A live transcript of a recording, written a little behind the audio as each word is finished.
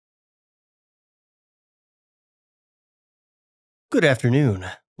Good afternoon,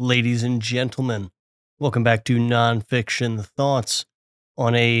 ladies and gentlemen. Welcome back to Nonfiction Thoughts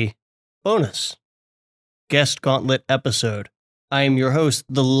on a bonus guest gauntlet episode. I am your host,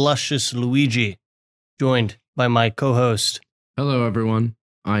 the luscious Luigi, joined by my co-host. Hello, everyone.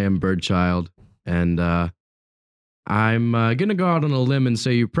 I am Birdchild, and I'm going to go out on a limb and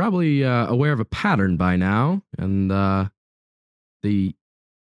say you're probably aware of a pattern by now, and the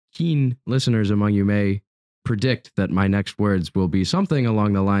keen listeners among you may predict that my next words will be something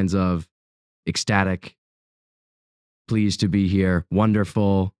along the lines of ecstatic, pleased to be here,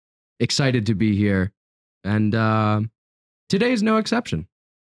 wonderful, excited to be here, and today is no exception.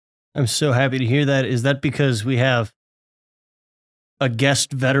 I'm so happy to hear that. Is that because we have a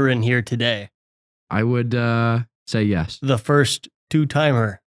guest veteran here today? I would say yes. The first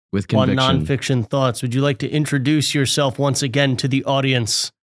two-timer with conviction. On Nonfiction Thoughts. Would you like to introduce yourself once again to the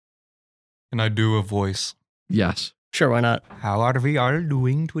audience? Can I do a voice? Yes. Sure, why not? How are we all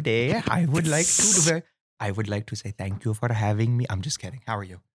doing today? I would like to say thank you for having me. I'm just kidding. How are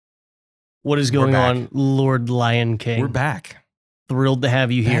you? What is going on, Lord Lion King? We're back. Thrilled to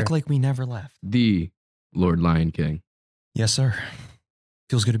have you here. Back like we never left. The Lord Lion King. Yes, sir.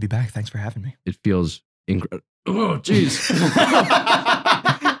 Feels good to be back. Thanks for having me. It feels incredible. Oh, jeez.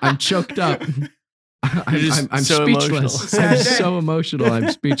 I'm choked up. I'm so speechless. emotional. I'm so emotional.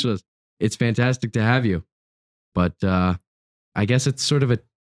 I'm speechless. It's fantastic to have you. But I guess it's sort of a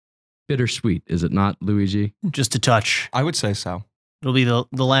bittersweet, is it not, Luigi? Just a touch. I would say so. It'll be the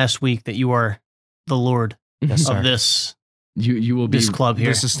last week that you are the Lord Yes, sir. of this You will be this club here.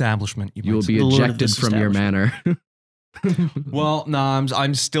 This establishment. You will might be say. The Lord of ejected this from your manor. Well, no,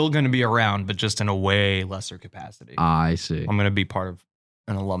 I'm still going to be around, but just in a way lesser capacity. I see. I'm going to be part of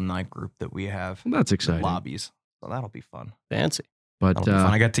an alumni group that we have. Well, that's that exciting. lobbies. So that'll be fun. Fancy. But That'll be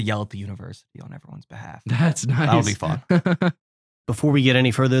fun. I got to yell at the university on everyone's behalf. that's nice. That'll be fun. Before we get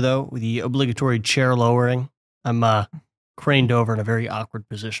any further, though, with the obligatory chair lowering, I'm craned over in a very awkward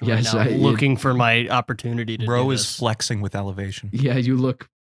position Yes, right now, looking for my opportunity to Bro do is this. flexing with elevation. Yeah, you look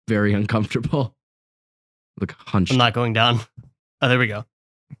very uncomfortable. Look hunched. I'm not going down. Oh, there we go.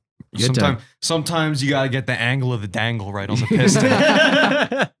 You had to- Sometimes you got to get the angle of the dangle right on the piston.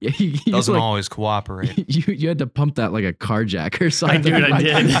 Yeah, you Doesn't like- always cooperate. You had to pump that like a carjack or something. I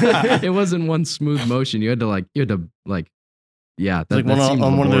did. It wasn't one smooth motion. You had to yeah. It's like that seemed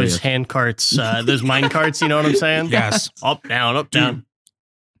on one of laborious. those hand carts, those mine carts, you know what I'm saying? Yes. Up, down.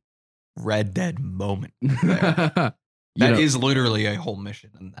 Red Dead moment. You That know, is literally a whole mission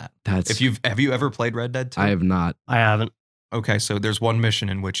in that. that's. Have you ever played Red Dead 2? I have not. I haven't. Okay, so there's one mission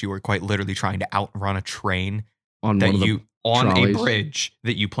in which you were quite literally trying to outrun a train On that one of the you on trolleys. a bridge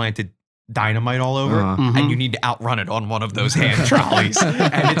that you planted dynamite all over, Uh-huh. and you need to outrun it on one of those hand trolleys,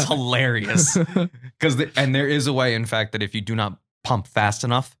 and it's hilarious. And there is a way, in fact, that if you do not pump fast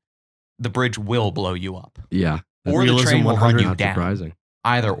enough, the bridge will blow you up, Yeah. or the Realism train will run 100. you Not down. surprising.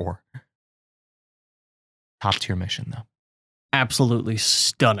 Either or. Top tier mission though. Absolutely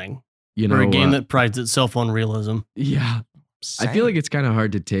stunning. You know, For a game that prides itself on realism. yeah. I feel like it's kind of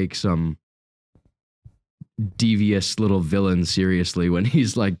hard to take some devious little villain seriously when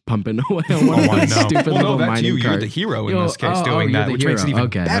he's like pumping away on one of those stupid Well, little no, that's mining you. You're carts. the hero in Yo, this case oh, doing you're that, the which makes it hero. even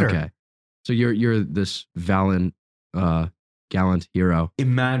okay, better. Okay. So you're this gallant hero.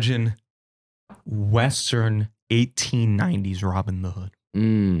 Imagine Western 1890s Robin the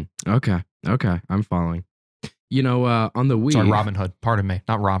Hood. Okay. I'm following. You know, on the Wii. Sorry, Robin Hood. Pardon me.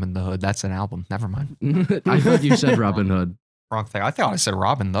 Not Robin the Hood. That's an album. Never mind. I thought you said Robin Hood. Wrong thing. I thought I said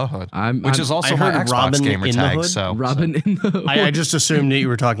Robin the Hood, I'm is also I my heard Xbox Robin gamer in the tag. Hood? So Robin in the Hood. I just assumed that you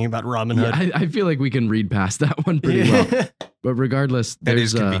were talking about Robin Hood. Yeah, I feel like we can read past that one pretty well. But regardless, that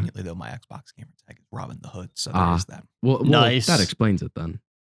is there's conveniently though my Xbox gamer tag is Robin the Hood. So there is that. well, Nice. that explains it then.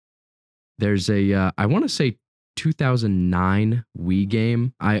 There's a I want to say 2009 Wii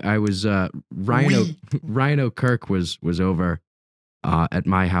game. I was Ryan O'Kirk was over at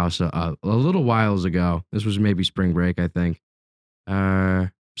my house a little whiles ago. This was maybe spring break, I think.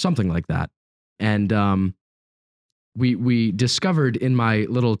 Something like that. And we discovered in my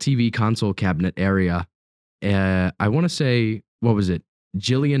little TV console cabinet area, I want to say, what was it?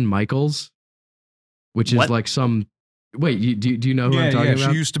 Jillian Michaels, which is What? like some. Wait, do you know who I'm talking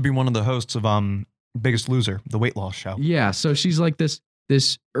about? She used to be one of the hosts of Biggest Loser, the weight loss show. Yeah, so she's like this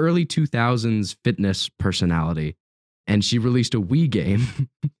early 2000s fitness personality, and she released a Wii game.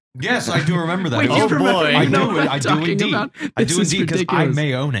 Yes, I do remember that. Wait, you remember- I you know do. what I do talking indeed. about? I This do is indeed because I ridiculous.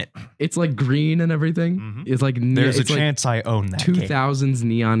 may own it. It's like green and everything. Mhm. It's like There's a it's like chance I own that. game. 2000s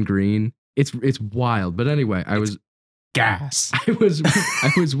neon green. It's wild. But anyway, I was Gas.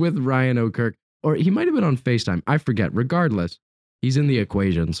 I was with Ryan O'Kirk, or he might have been on FaceTime. I forget. Regardless, He's in the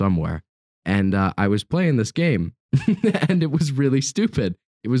equation somewhere. And I was playing this game, and it was really stupid.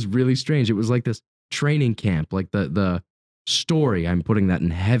 It was really strange. It was like this training camp. Like the story, I'm putting that in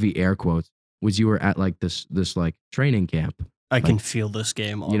heavy air quotes, was you were at like this like training camp. I can feel this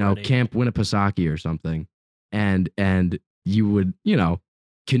game already. You know, Camp Winnipesaukee or something. And you would, you know,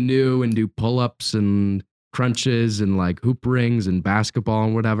 canoe and do pull-ups and crunches and like hoop rings and basketball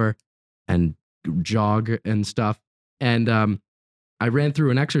and whatever and jog and stuff. And I ran through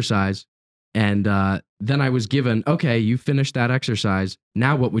an exercise, and then I was given, okay, you finished that exercise.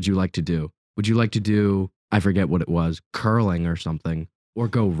 Now what would you like to do? Would you like to do, I forget what it was, curling or something, or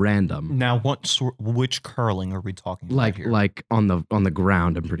go random? Now, which curling are we talking about here? Like on the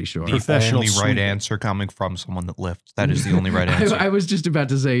ground, I'm pretty sure. The Professional only right sweeping. answer coming from someone that lifts. That is the only right answer. I was just about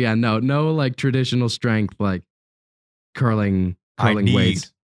to say, yeah, no like traditional strength, like curling I need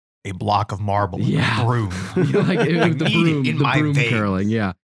weights. a block of marble and Yeah. a broom. Like I the need it broom, in the my broom veins. curling,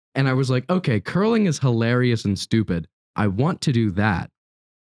 yeah. And I was like, okay, curling is hilarious and stupid. I want to do that,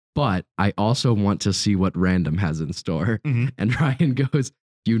 but I also want to see what random has in store. Mhm. And Ryan goes,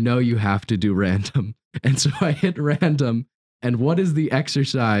 you know, you have to do random. And so I hit random. And what is the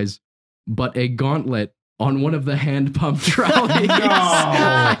exercise but a gauntlet on one of the hand pump trolleys?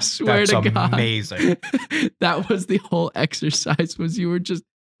 I swear That's to God. amazing. That was the whole exercise, was you were just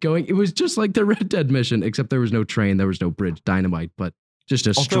going, it was just like the Red Dead mission, except there was no train, there was no bridge, dynamite, but just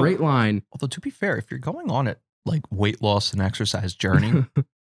a straight line. Although, to be fair, if you're going on it like weight loss and exercise journey,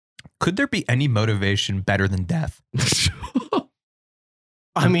 could there be any motivation better than death?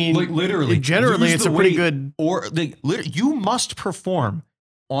 I mean, like literally, generally, lose it's the a pretty weight, good. Or you must perform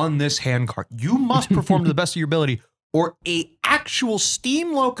on this handcart. You must perform to the best of your ability, or a actual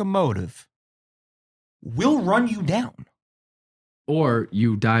steam locomotive will run you down. Or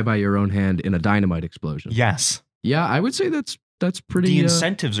you die by your own hand in a dynamite explosion. Yes, Yeah, I would say that's pretty. the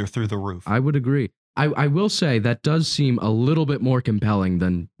incentives are through the roof. I would agree. I will say that does seem a little bit more compelling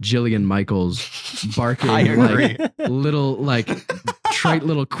than Jillian Michaels barking I agree. like little like trite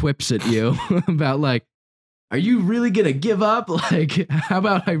little quips at you about like, are you really gonna give up? Like, how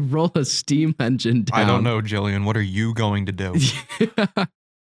about I roll a steam engine down? I don't know, Jillian. What are you going to do?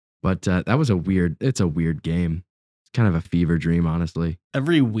 But that was it's a weird game. It's kind of a fever dream, honestly.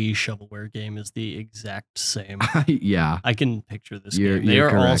 Every Wii shovelware game is the exact same. Yeah. I can picture this You're- game. They you're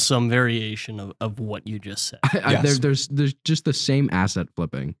are all correct. some variation of what you just said. Yes. There's just the same asset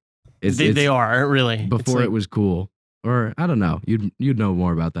flipping. They are really It's Before like, it was cool. Or I don't know. You'd know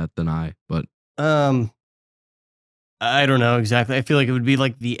more about that than I, but I don't know exactly. I feel like it would be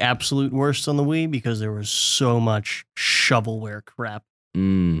like the absolute worst on the Wii because there was so much shovelware crap.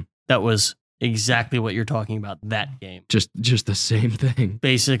 That was exactly what you're talking about. That game, just the same thing.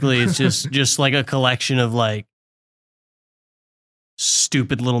 basically, it's just like a collection of like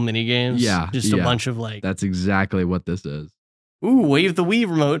stupid little mini games. Yeah, just a yeah. bunch of like, That's exactly what this is. ooh, wave the Wii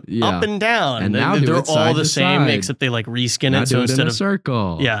remote Yeah. up and down, And now do they're it all side the to same, side. except they like reskin Now it. So do it in instead a of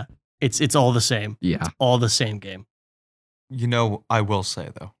circle. yeah, it's all the same. Yeah. All the same game. You know, I will say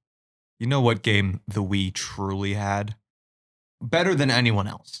though, you know what game the Wii truly had? Better than anyone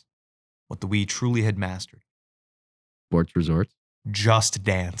else. What the Wii truly had mastered. Sports resorts. Just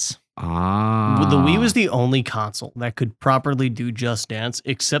Dance. Ah. The Wii was the only console that could properly do Just Dance,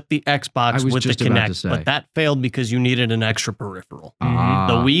 except the I Xbox was with the just about to Kinect. say. But that failed because you needed an extra peripheral. Ah.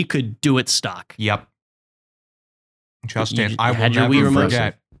 The Wii could do it stock. Yep. Just You Dance. I will had your never Wii remote?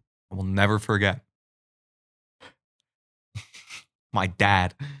 forget. I will never forget. My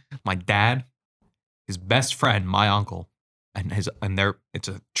dad, his best friend, my uncle, it's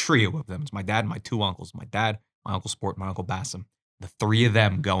a trio of them. It's my dad and my two uncles. My dad, my Uncle Sport, my Uncle Bassam. The three of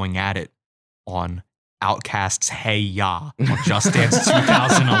them going at it on Outkast's Hey Ya on Just Dance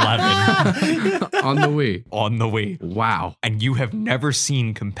 2011 On the Wii. on the Wii. Wow. And you have never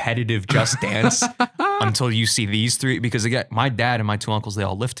seen competitive Just Dance until you see these three. Because again, my dad and my two uncles, they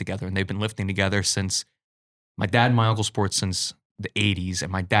all lift together, and they've been lifting together since my dad and my Uncle Sport since the 80s,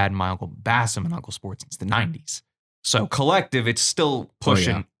 and my dad and my Uncle Bassam and Uncle Sport since the 90s. So collective, it's still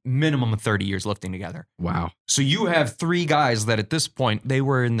pushing minimum of 30 years lifting together. Wow. So you have three guys that at this point, they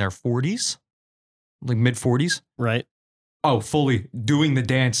were in their 40s, like mid 40s. Right? Oh, fully doing the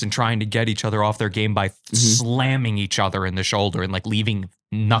dance and trying to get each other off their game by slamming each other in the shoulder and like leaving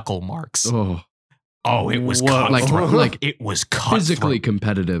knuckle marks. Oh. Oh, it was Whoa. cutthroat. Like it was cutthroat. Physically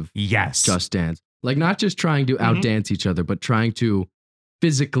competitive Yes. Just Dance. Like not just trying to outdance each other, but trying to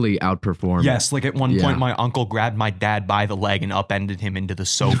physically outperform. Yes, like at one Yeah. point, my uncle grabbed my dad by the leg and upended him into the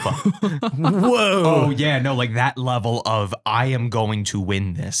sofa. Whoa. Oh, yeah, no, like that level of I am going to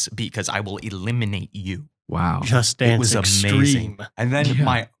win this because I will eliminate you. Wow. Just It Dance was Extreme. amazing. And then Yeah.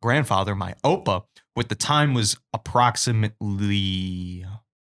 my grandfather, my Opa, with the time was approximately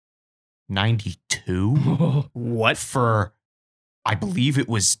 92 What? for, I believe it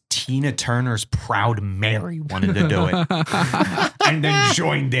was Tina Turner's Proud Mary wanted to do it. And then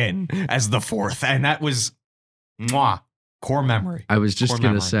joined in as the fourth. And that was core memory. I was just Core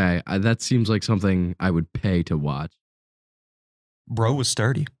going to memory. say, that seems like something I would pay to watch. Bro was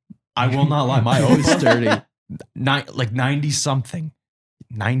sturdy. I will not lie. My It was Opa, sturdy. like 90 something.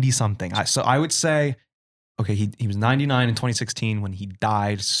 90 something. So I would say, okay, he was 99 in 2016 when he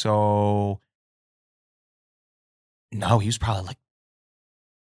died. So no, he was probably like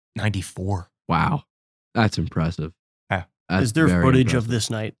 94. Wow. That's impressive. Yeah. That's Is there very footage impressive. of this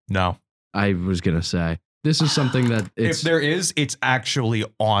night? No. I was going to say, this is something that If it's. there is, it's actually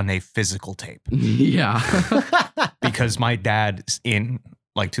on a physical tape Yeah. because my dad in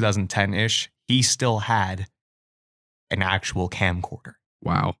like 2010-ish, he still had an actual camcorder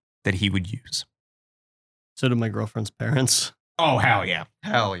Wow. that he would use. So did my girlfriend's parents Oh, hell yeah.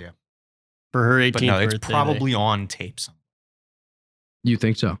 Hell yeah. for her 18th But no, it's birthday. probably on tape somewhere. You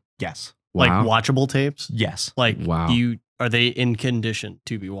think so? Yes. Like Wow. watchable tapes. Yes. Like, Wow. are they in condition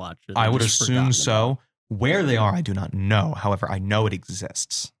to be watched? Or I they're would just assume forgotten so. Where they are, I do not know. However, I know it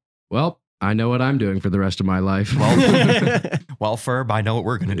exists. Well, I know what I'm doing for the rest of my life. about? Well, Ferb, I know what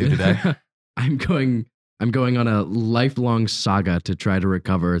we're going to do today. I'm going on a lifelong saga to try to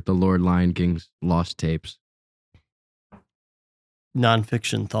recover the Lord Lion King's lost tapes.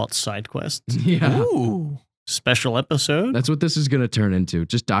 Nonfiction thoughts side quests. Yeah. Ooh. Special episode. That's what this is going to turn into.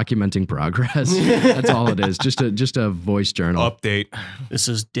 Just documenting progress. That's all it is. Just a voice journal. Update. This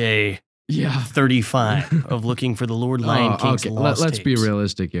is day Yeah. 35 of looking for the Lord Lion King's lost Let's be tapes.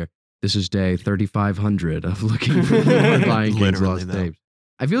 realistic here. This is day 3,500 of looking for the Lord Lion King's Literally, lost though. tapes.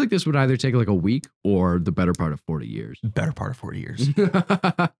 I feel like this would either take like a week or the better part of 40 years. Better part of 40 years.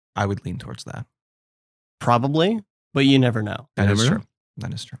 I would lean towards that. Probably, but you never know. That You is never true. know.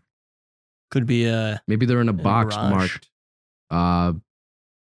 That is true. Could be a Maybe they're in a box garage. marked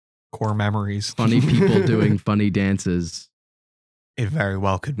Core memories. funny people doing funny dances. It very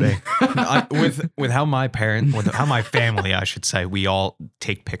well could be. With how my how my family, I should say, we all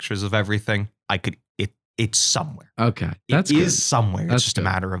take pictures of everything. It's somewhere. Okay. That's It good. is somewhere. That's It's just a good.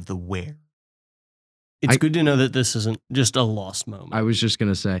 matter of the where. It's I- good to know that this isn't just a lost moment. I was just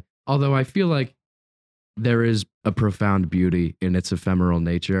going to say, although I feel like there is a profound beauty in its ephemeral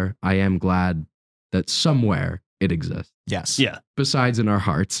nature, I am glad that somewhere it exists, Yes. Yeah. besides in our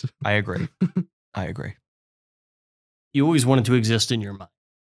hearts. I agree. I agree. You always want it to exist in your mind,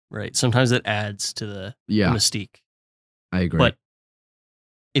 right? Sometimes it adds to the Yeah, mystique. I agree. But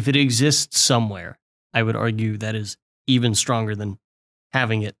if it exists somewhere, I would argue that is even stronger than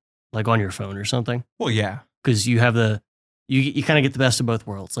having it like on your phone or something. Well, yeah. Because you have you kind of get the best of both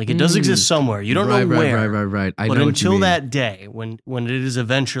worlds. Like it does exist somewhere. You don't know where. Right. I But know what you until mean. that day when it is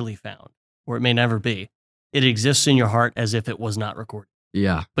eventually found, or it may never be, it exists in your heart as if it was not recorded.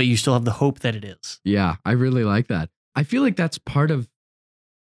 Yeah, But you still have the hope that it is. yeah, I really like that. I feel like that's part of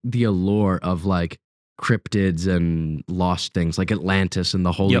the allure of like cryptids and lost things, like Atlantis and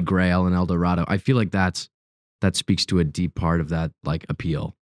the Holy Yep. Grail and El Dorado. I feel like that speaks to a deep part of that like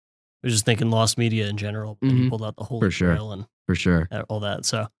appeal, I was just thinking lost media in general. And you Mhm. pulled out the Holy For sure. Grail and for sure. all that.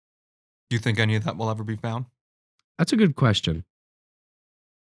 So Do you think any of that will ever be found? That's a good question.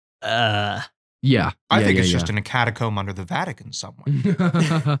 Yeah, I think it's just in a catacomb under the Vatican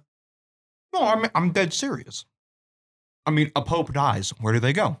somewhere. No, I'm dead serious. I mean, a pope dies. Where do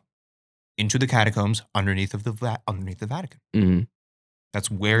they go? Into the catacombs underneath the Vatican. hmm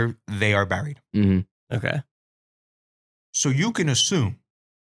That's where they are buried. hmm okay. So you can assume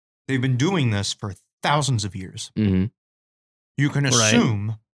they've been doing this for thousands of years. hmm You can Right.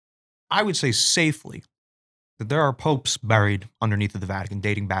 assume, I would say safely, that there are popes buried underneath of the Vatican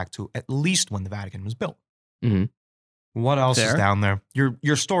dating back to at least when the Vatican was built. Mhm. What else is Fair. down there?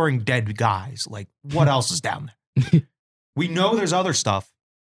 You're storing dead guys. Like, what else is down there? We know there's other stuff.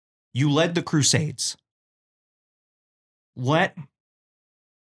 You led the Crusades. Let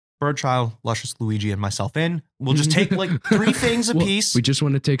Birdchild, Luscious Luigi, and myself in. We'll just take like 3 things a Well, piece. We just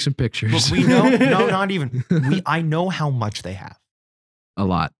want to take some pictures. But we know, no, not even. I know how much they have. a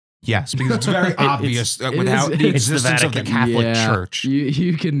lot. Yes, because it's very obvious it without is- the it's the existence of the Vatican. Catholic Yeah, Church.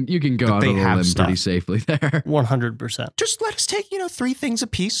 You can go But out they on a have limb stuff. pretty safely there. 100%. Just let us take, 3 things a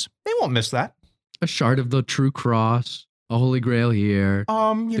piece. They won't miss that. A shard of the true cross, a holy grail here, the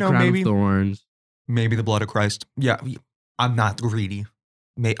crown Maybe of thorns. maybe the blood of Christ. Yeah, I'm not greedy.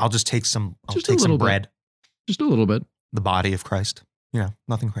 I'll just take some. I'll Just a take some little bit. bread. Just a little bit. The body of Christ.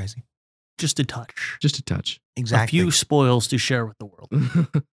 Nothing crazy. just a touch. Just a touch. Exactly. A few spoils to share with the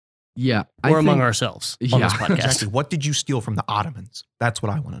world. Yeah. Or among ourselves on this podcast. Exactly. What did you steal from the Ottomans? That's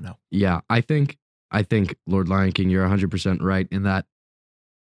what I want to know. Yeah, I think Lord Lion King, you're 100% right in that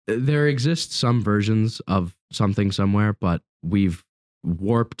there exist some versions of something somewhere, but we've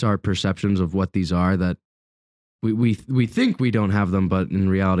warped our perceptions of what these are, that we think we don't have them, but in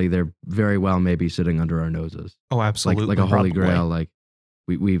reality they're very well maybe sitting under our noses. Oh, absolutely. Like a holy Probably. grail. Like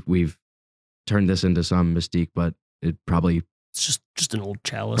we've turned this into some mystique, but it probably It's just an old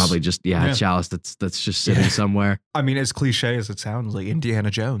chalice. probably just Yeah. a chalice that's just sitting somewhere. I mean, as cliche as it sounds, like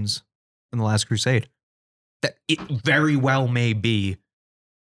Indiana Jones in The Last Crusade, that it very well may be.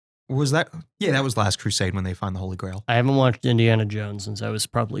 Was that? Yeah, that was Last Crusade when they find the Holy Grail. I haven't watched Indiana Jones since I was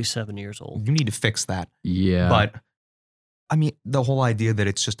probably 7 years old. You need to fix that. Yeah. But I mean, the whole idea that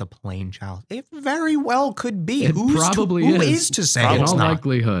it's just a plain chalice, it very well could be. It probably who is. is to say in it's all not?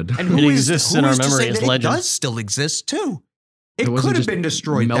 likelihood. And It who is- exists who in our is to memory say as that legend. It does still exist too. It wasn't could have just been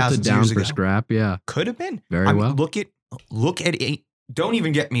destroyed melted thousands down years for ago. scrap. Yeah. Could have been. Very I mean, well. Look at it. Don't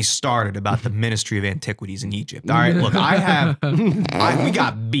even get me started about the Ministry of Antiquities in Egypt. All right, look, we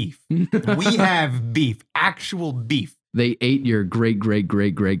got beef. We have beef, actual beef. They ate your great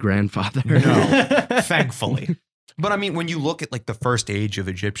grandfather. No, thankfully. But I mean, when you look at like the first age of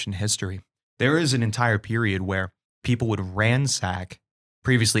Egyptian history, there is an entire period where people would ransack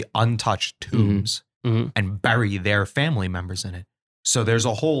previously untouched tombs Mhm. and bury their family members in it. So there's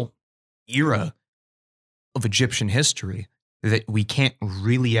a whole era of Egyptian history that we can't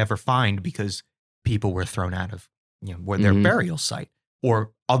really ever find because people were thrown out of where their Mhm. burial site,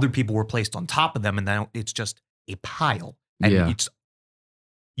 or other people were placed on top of them, and now it's just a pile, and Yeah.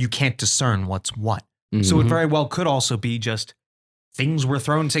 you can't discern what's what. So it Mhm. very well could also be just things were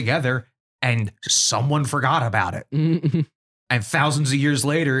thrown together and someone forgot about it. Mhm. And thousands of years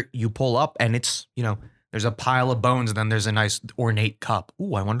later, you pull up and it's, there's a pile of bones and then there's a nice ornate cup.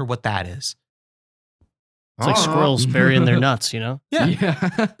 Ooh, I wonder what that is. It's like squirrels burying their nuts, Yeah.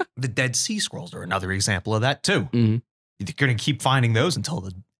 Yeah. The Dead Sea Scrolls are another example of that too. Mhm. You're going to keep finding those until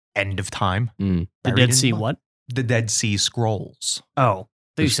the end of time. Mm. The Buried Dead in Sea mud. what? The Dead Sea Scrolls. Oh,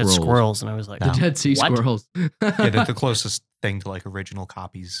 The you said scrolls. squirrels, and I was like, The No. Dead Sea What? Squirrels. Yeah, they're the closest thing to like original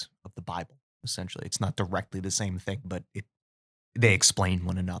copies of the Bible, essentially. It's not directly the same thing, but they explain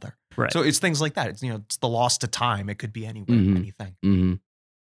one another. right. So it's things like that. It's it's the lost to time. It could be anywhere, Mhm. anything. Mhm.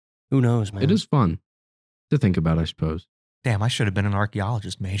 Who knows, man? It is fun to think about, I suppose. Damn, I should have been an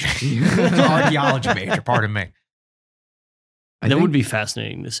archaeologist major. Archaeology major, pardon me. That would be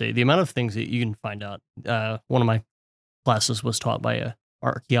fascinating to see. The amount of things that you can find out. One of my classes was taught by a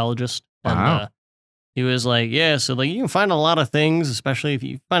archaeologist. And Wow. he was like, yeah, so like you can find a lot of things, especially if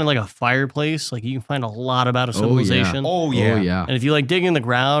you find like a fireplace, like you can find a lot about a Oh, yeah. civilization. Oh, Oh yeah. yeah. And if you like dig in the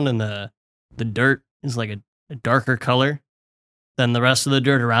ground and the dirt is like a darker color than the rest of the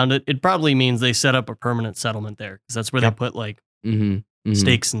dirt around it, it probably means they set up a permanent settlement there, because that's where Yep. they put like Mm-hmm.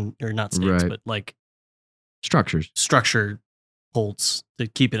 stakes or not stakes, Right. but like Structures. structure holds to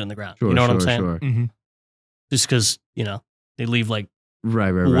keep it in the ground. Sure. You know what I'm sure, saying? Sure. Mhm. Just because, they leave like Right.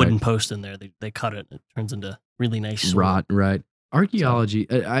 a Right. wooden Right. post in there. They cut it. It turns into really nice soil. Rot. Right. Archaeology.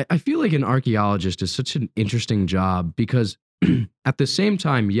 I feel like an archaeologist is such an interesting job because at the same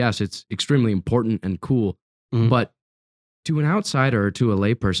time, yes, it's extremely important and cool, Mhm. but to an outsider or to a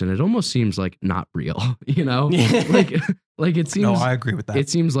layperson, it almost seems like not real. Yeah. like it seems. No, I agree with that. It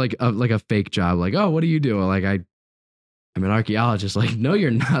seems like a fake job. Like, oh, what do you do? Like I'm an archaeologist. Like, no,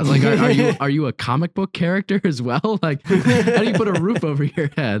 you're not. Like, are you a comic book character as well? Like, how do you put a roof over your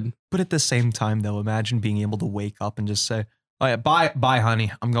head? But at the same time, though, imagine being able to wake up and just say, "Oh yeah, bye,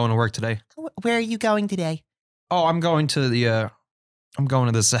 honey. I'm going to work today." Where are you going today? Oh, I'm going to the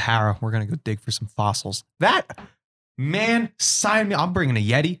Sahara. We're gonna go dig for some fossils. That man, sign me. I'm bringing a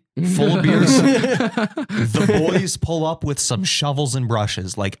Yeti full of beers. The boys pull up with some shovels and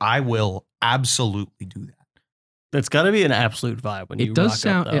brushes. Like, I will absolutely do that. That's got to be an absolute vibe when you It does rock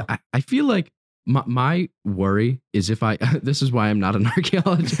sound. up, though. I feel like my worry is if I. This is why I'm not an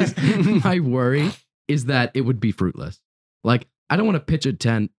archaeologist. My worry is that it would be fruitless. Like, I don't want to pitch a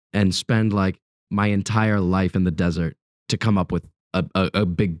tent and spend like my entire life in the desert to come up with a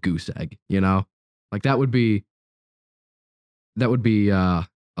big goose egg. Like that would be a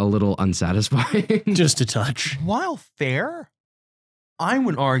little unsatisfying. Just a touch. While fair, I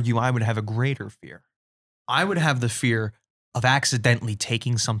would argue I would have a greater fear. I would have the fear of accidentally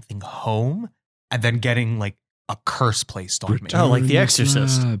taking something home and then getting like a curse placed on me. Oh, like The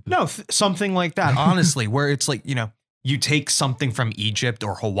Exorcist. No, something like that, honestly, where it's like, you take something from Egypt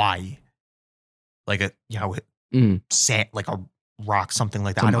or Hawaii, like like a rock, something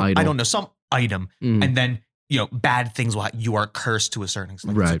like that. Some I idol. don't know, some item. Mm. And then, bad things will you are cursed to a certain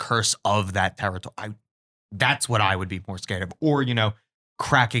extent. Like, it's a curse of that territory. That's what I would be more scared of. Or,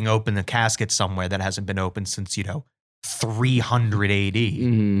 cracking open the casket somewhere that hasn't been opened since, 300 AD.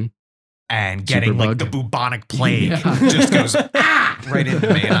 Mm-hmm. And getting like the bubonic plague just goes right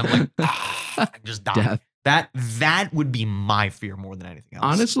into me. And I'm like, I just die. That would be my fear more than anything else.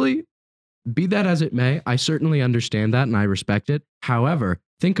 Honestly, be that as it may, I certainly understand that and I respect it. However,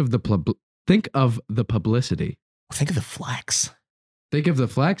 think of the publicity. Think of the flex. Think of the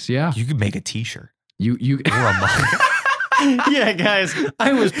flex, yeah. You could make a t-shirt. You or a mug. Yeah, guys,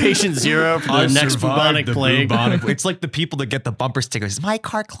 I was patient zero for the next bubonic plague. It's like the people that get the bumper stickers. My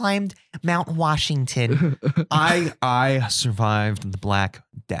car climbed Mount Washington. I survived the Black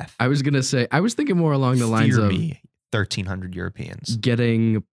Death. I was gonna say, I was thinking more along the lines of 1,300 Europeans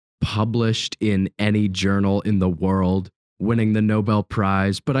getting published in any journal in the world, winning the Nobel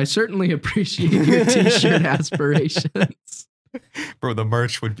Prize. But I certainly appreciate your t-shirt aspirations. Bro, the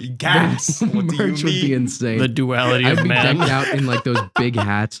merch would be gas. The merch would be insane. The duality of I'd be man. decked out in like those big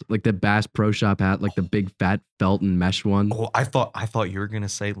hats, like the Bass Pro Shop hat, like the big fat felt and mesh one. Oh, I thought you were gonna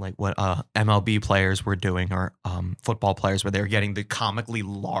say like what MLB players were doing, or football players where they were getting the comically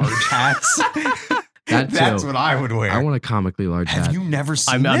large hats. That's what I would wear. I want a comically large hat. Have you never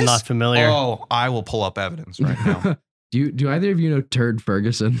seen I'm this? not familiar. Oh, I will pull up evidence right now. Do either of you know Turd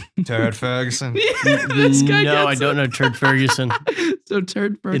Ferguson? Turd Ferguson. This guy No, I gets don't know Turd Ferguson. So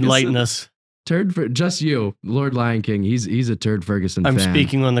Turd Ferguson. Enlighten us. Just you, Lord Lion King. He's a Turd Ferguson I'm fan.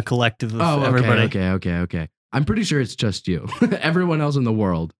 speaking on the collective of okay, everybody. Okay. I'm pretty sure it's just you. Everyone else in the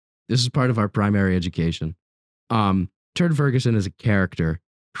world. This is part of our primary education. Turd Ferguson is a character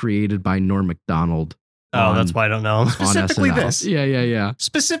created by Norm Macdonald. Oh, that's why I don't know. Specifically SNL. this. Yeah.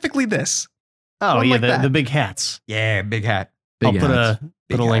 Specifically this. Oh, One yeah, like the big hats. Yeah, big hat. I'll Big put hats.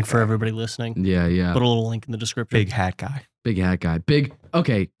 a link for everybody listening. Yeah. Put a little link in the description. Big hat guy. Big hat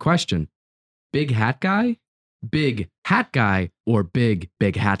guy. Question. Big hat guy? Big hat guy or big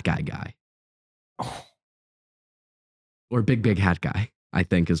hat guy? Oh. Or big hat guy, I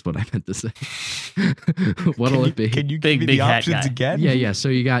think is what I meant to say. What'll it be? Can you Big give me the hat options guy. again? Yeah. So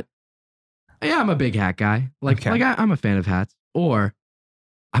you got, I'm a big hat guy. I'm a fan of hats. Or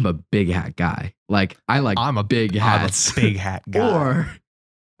I'm a big hat guy. I'm a big hats. I'm a big hat guy. Or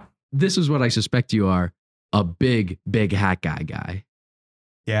this is what I suspect you are, a big hat guy.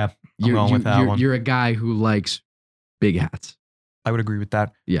 Yeah, I'm going with that one. You're a guy who likes big hats. I would agree with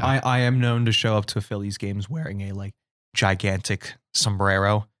that. Yeah. I am known to show up to Phillies games wearing a gigantic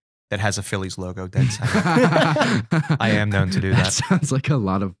sombrero that has a Phillies logo dead center. I am known to do that. That sounds like a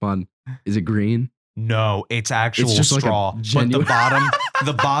lot of fun. Is it green? No, it's actual It's just like a straw. genuine- But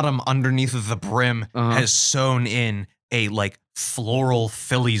the bottom underneath of the brim has sewn in a floral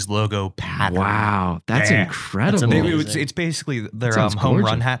Phillies logo pattern. Wow, that's Yeah. incredible. That's It's basically their Sounds home run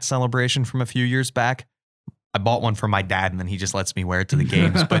gorgeous. hat celebration from a few years back. I bought one for my dad, and then he just lets me wear it to the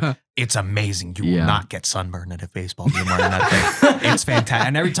games. But it's amazing. You will not get sunburned at a baseball game wearing that thing. It's fantastic.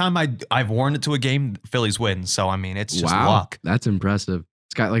 And every time I've worn it to a game, Phillies win. So I mean, it's just luck. That's impressive.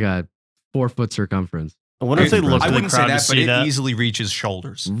 It's got like a 4-foot circumference. I wonder if they look I to the wouldn't say crowd to that, but see it that. easily reaches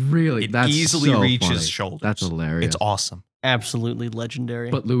shoulders. Really, It that's easily so reaches funny. shoulders. That's hilarious. It's awesome. Absolutely legendary.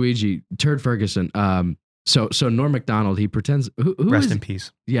 But Luigi, Turd Ferguson. So Norm Macdonald, he pretends. Who Rest is- in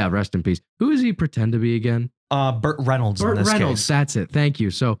peace. Yeah, rest in peace. Who does he pretend to be again? Burt Reynolds in Burt this Reynolds. case. That's it. Thank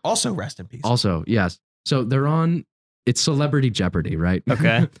you. So Also rest in peace. also yes. So they're on. It's Celebrity Jeopardy, right?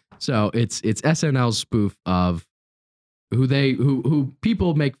 Okay. So it's SNL's spoof of who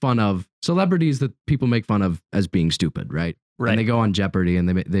people make fun of, celebrities that people make fun of as being stupid, right? Right. And they go on Jeopardy and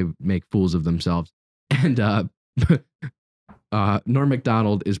they make fools of themselves. And Norm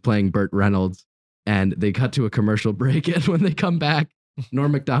Macdonald is playing Burt Reynolds, and they cut to a commercial break. And when they come back,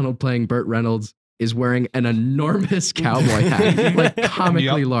 Norm Macdonald playing Burt Reynolds is wearing an enormous cowboy hat,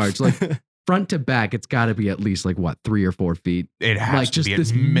 comically large, front to back. It's got to be at least 3 or 4 feet. It has to Just be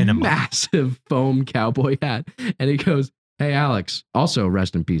this at minimum. massive foam cowboy hat. And he goes, "Hey, Alex," also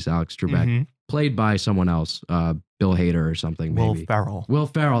rest in peace, Alex Trebek, Mhm. played by someone else, Bill Hader or something. Will Maybe. Ferrell. Will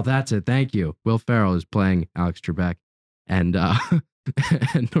Ferrell, that's it. Thank you. Will Ferrell is playing Alex Trebek. And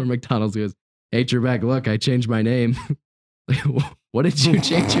and Norm Macdonald goes, "Hey, Trebek, look, I changed my name." What did you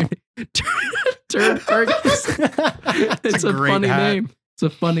change your name? Turd Ferguson. It's a great funny hat. name. It's a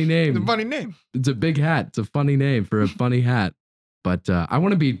funny name. It's a funny name. It's a big hat. It's a funny name for a funny hat. But I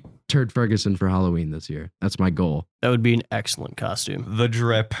want to be Turd Ferguson for Halloween this year. That's my goal. That would be an excellent costume. The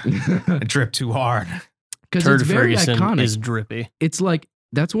drip. Drip too hard. Because Turd it's very Ferguson iconic. is drippy. It's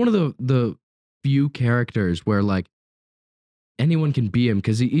that's one of the few characters where anyone can be him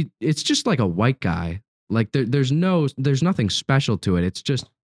because it's just like a white guy. Like there's nothing special to it. It's just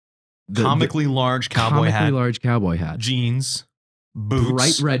Comically large cowboy hat, jeans, boots,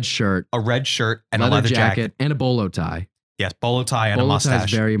 bright red shirt, a red shirt, and a leather jacket, and a bolo tie. Yes, bolo tie and a Bolo mustache. tie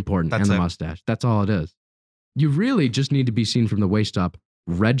is very important, That's and the it. mustache. That's all it is. You really just need to be seen from the waist up.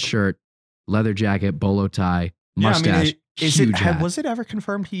 Red shirt, leather jacket, bolo tie, mustache. Huge hat. Was it ever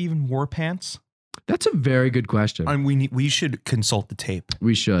confirmed he even wore pants? That's a very good question. I mean, we should consult the tape.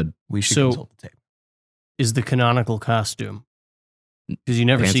 We should. Consult the tape. Is the canonical costume? Because you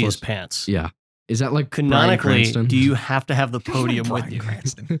never see his Pantsless? pants. Yeah. Is that like Bryan Canonically, Cranston? do you have to have the podium with Bryan you?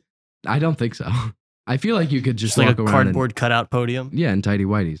 Cranston. I don't think so. I feel like you could just Just like walk a around cardboard cutout podium? and tidy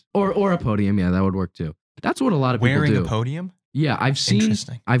whities or a podium. Yeah, that would work too. That's what a lot of people Wearing do. a podium? Yeah,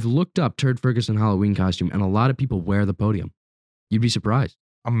 Interesting. I've looked up Turd Ferguson Halloween costume, and a lot of people wear the podium. You'd be surprised.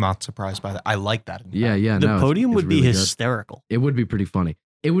 I'm not surprised by that. I like that. in Yeah, fact. yeah. The no, podium it's would be really good. hysterical. It would be pretty funny.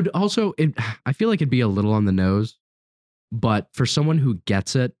 It would also. I feel like it'd be a little on the nose, but for someone who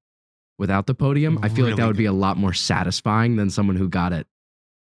gets it without the podium, I feel like that Really would be a lot more satisfying than someone who got it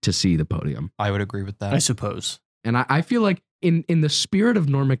to see the podium. I would agree with that. I suppose. And I feel like in the spirit of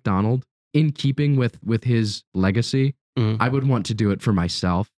Norm Macdonald, in keeping with his legacy, Mhm. I would want to do it for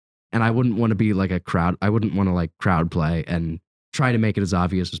myself. And I wouldn't want to be like a crowd. I wouldn't want to like crowd play and try to make it as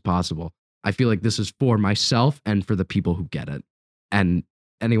obvious as possible. I feel like this is for myself and for the people who get it. And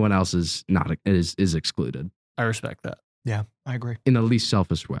anyone else is not is excluded I respect that. Yeah, I agree. in the least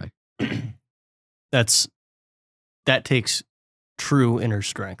selfish way. That takes true inner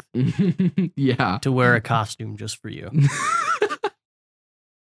strength Yeah. to wear a costume just for you.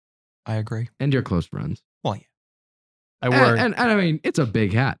 I agree. And your close friends. Well, yeah, I wore And I mean, it's a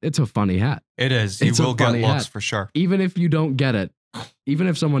big hat. It's a funny hat. it is. You It's a will get funny looks hat. for sure. Even if you don't get it, even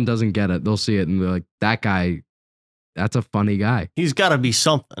if someone doesn't get it, they'll see it and they're like, that guy, that's a funny guy. he's got to be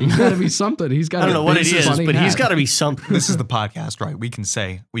something. He's got to be something. He's got I don't know what it this is, funny but he's hat. got to be something. This is the podcast, right? We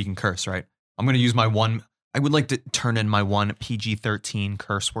can curse, right? I'm going to use my one. I would like to turn in my one PG-13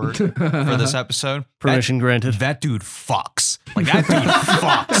 curse word for this episode. Permission granted. That dude fucks. Like, that dude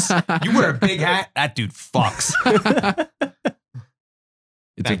fucks. You wear a big hat, that dude fucks.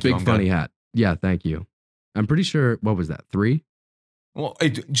 It's Thank a you, big I'm funny good. hat. Yeah, thank you. I'm pretty sure, what was that, 3? Well,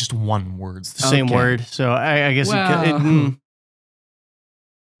 just one word. The same Okay. word. So I guess Well-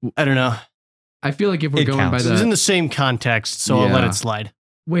 I don't know. I feel like if we're It going counts. by It was in the... the same context, so I'll let Yeah. it slide.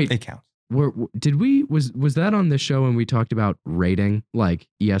 Wait, It counts. did we... Was that on the show when we talked about rating? Like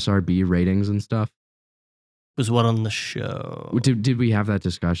ESRB ratings and stuff? Was what on the show? Did we have that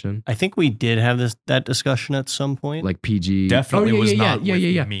discussion? I think we did have that discussion at some point. Like PG... Definitely oh, yeah, was yeah, not yeah, with yeah,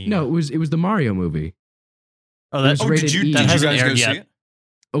 yeah. me. No, it was the Mario movie. oh, it was that, rated E. that Did you hasn't guys go aired see yet. it?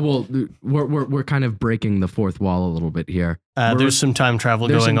 Oh, well, we're kind of breaking the fourth wall a little bit here. There's some time travel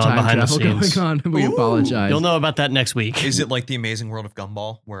There's going some on time behind the travel scenes. going on. We Ooh. apologize. You'll know about that next week. Is it like the Amazing World of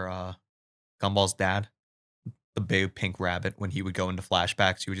Gumball, where Gumball's dad, the big pink rabbit, when he would go into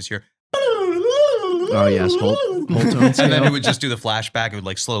flashbacks, you would just hear, Oh, yes, whole tone and then scale. it would just do the flashback. It would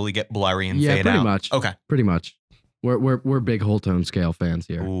like slowly get blurry and Yeah, fade pretty out. much. Okay. Pretty much. We're big whole tone scale fans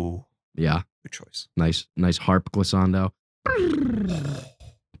here. Ooh, Yeah, good choice. nice harp glissando.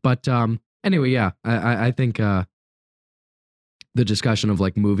 But anyway, yeah, I think the discussion of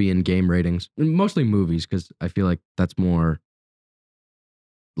like movie and game ratings, mostly movies, because I feel like that's more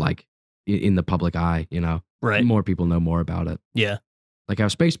like in the public eye. You know, Right. more people know more about it. Yeah. Like how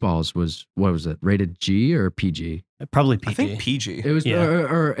Spaceballs was, what was it, rated G or PG? Probably PG. I think PG. It was, Yeah.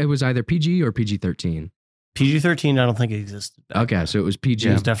 or it was either PG or PG-13. PG-13, I don't think it existed. back Okay, then. so it was PG,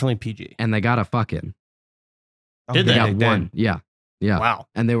 It was definitely PG. and they got a fucking. Did They they? got one, yeah, Wow.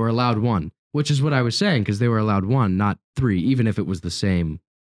 and they were allowed one, which is what I was saying because they were allowed one, not 3, even if it was the same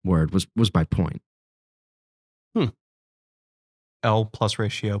word. Was my point. L plus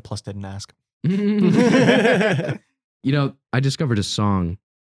ratio plus didn't ask. You know, I discovered a song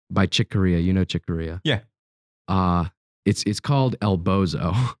by Chick Corea. You know Chick Corea? Yeah. It's called El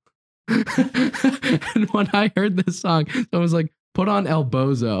Bozo. And when I heard this song, I was like, put on El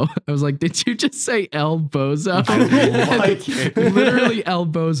Bozo. I was like, did you just say El Bozo? I like it. Literally El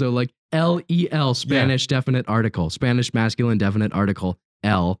Bozo, like L-E-L, Spanish definite article, Spanish masculine definite article,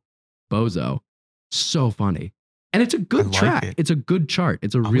 El Bozo. So funny. And it's a good like track. it. It's a good chart.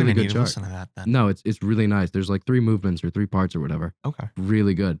 It's a I'm really gonna good need to chart. listen to that then. No, it's really nice. There's like 3 movements or 3 parts or whatever. Okay.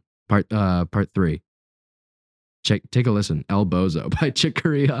 Really good. Part 3. Take a listen. El Bozo by Chick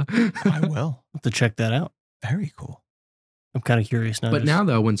Corea. I will. I'll have to check that out. Very cool. I'm kind of curious now. But now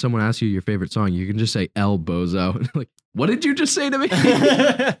though, when someone asks you your favorite song, you can just say El Bozo. Like, what did you just say to me?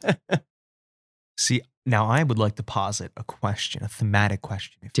 See, Now, I would like to posit a question, a thematic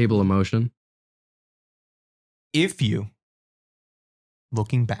question. Table of motion. If you,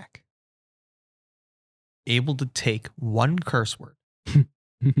 looking back, able to take one curse word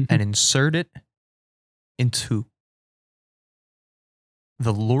and insert it into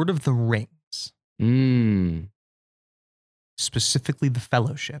the Lord of the Rings, specifically the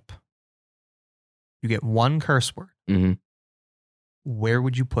Fellowship, you get one curse word. Mm-hmm. Where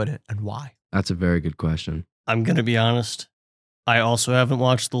would you put it and why? That's a very good question. I'm going to be honest. I also haven't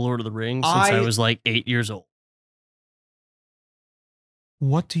watched The Lord of the Rings since I was like 8 years old.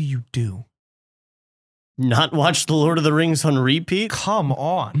 What do you do? Not watch The Lord of the Rings on repeat? Come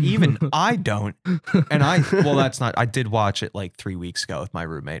on. Even I don't. And I did watch it like 3 weeks ago with my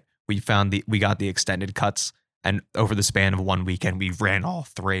roommate. We got the extended cuts, and over the span of one weekend, we ran all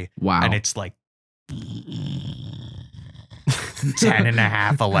 3. Wow. And it's like 10 and a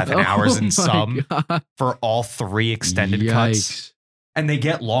half, 11 hours in some for all 3 extended cuts. And they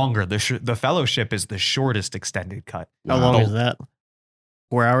get longer. The Fellowship is the shortest extended cut. How long is that?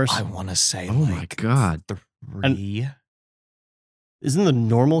 4 hours? I want to say my God. 3. Isn't the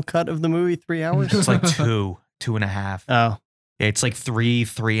normal cut of the movie 3 hours? It's like 2.5. Oh. It's like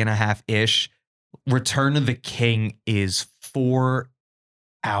 3.5-ish. Return of the King is 4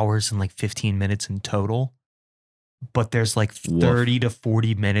 hours and like 15 minutes in total. But there's like 30 to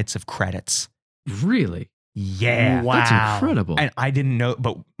 40 minutes of credits. Really? Yeah. Wow. That's incredible. And I didn't know,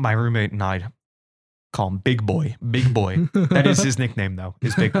 but my roommate and I call him Big Boy. Big Boy. That is his nickname though,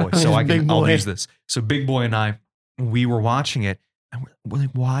 is Big Boy. So I'll use this. So Big Boy and I, we were watching it and we're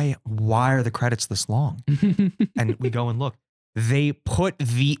like, why are the credits this long? And we go and look. They put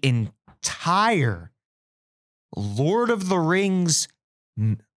the entire Lord of the Rings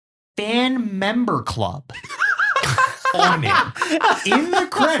fan member club on it in the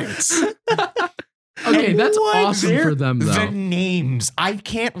credits. Okay, that's awesome for them, though. The names, I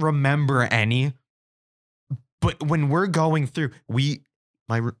can't remember any, but when we're going through,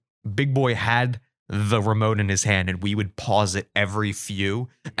 my Big Boy had the remote in his hand, and we would pause it every few,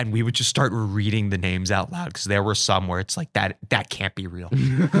 and we would just start reading the names out loud because there were some where it's like that can't be real.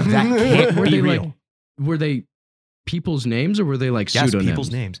 That can't be real. Were they people's names or were they like Yes, pseudonyms?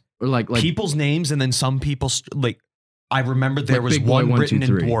 people's names. Or like people's names, and then some people like I remember there Like was Big Boy one 1, written 2,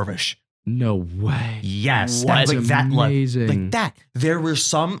 in 3. Dwarvish. No way. Yes, What? that's like that. Amazing. Like that. There were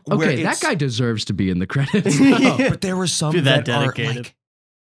some. Where Okay, that guy deserves to be in the credits. Yeah. But there were some You're that that are dedicated. like.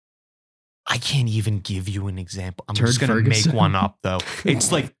 I can't even give you an example. I'm Turd just gonna Ferguson. make one up though.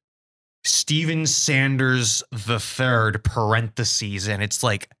 It's like Steven Sanders III parentheses, and it's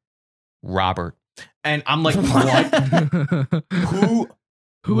like Robert, and I'm like, what?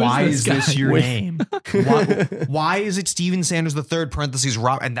 Who Why is is this this guy? your name? Why is it Steven Sanders III parentheses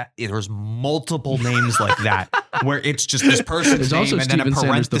Rob? And that there's multiple names like that where it's just this person's There's name also and then a Steven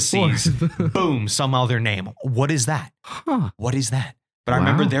Sanders parentheses, IV. boom, some other name. What is that? Huh. What is that? But I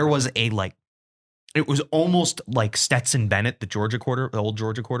remember Wow. there was it was almost like Stetson Bennett, the old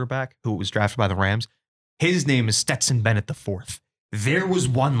Georgia quarterback who was drafted by the Rams. His name is Stetson Bennett IV. There was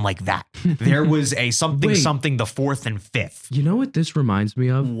one like that. There was a something Wait. something the 4th and 5th. You know what this reminds me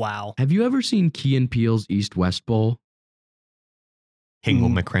of? Wow. Have you ever seen Key and Peele's East West Bowl? Hingle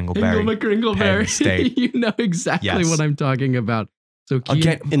McCringleberry. Hingle McCringleberry. Penn State. You know exactly Yes. what I'm talking about. So Key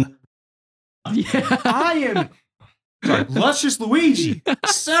Again, yeah. I am sorry, Luscious Luigi.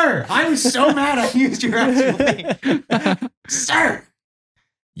 Sir, I was so mad I used your actual name. Sir,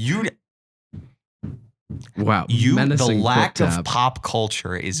 Wow. the Menacing lack foot of tap. pop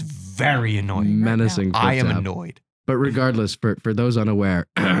culture is very annoying. Menacing I foot am tap. annoyed. But regardless, for those unaware,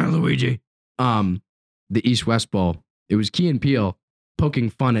 Luigi, the East West Bowl, it was Key and Peele poking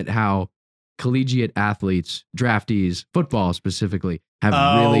fun at how collegiate athletes, draftees, football specifically, have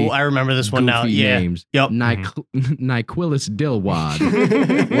really I remember this one now. goofy Yeah. names. Yep. Nyquilus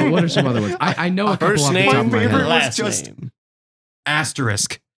Dilwad. What are some other ones? I know a couple First off the name, top of my favorite head. last just- name.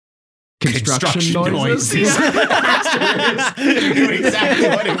 Asterisk. Construction noises. Asterisk. You knew exactly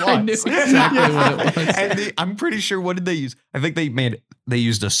what it was. I knew exactly what it was. And I'm pretty sure, what did they use? I think they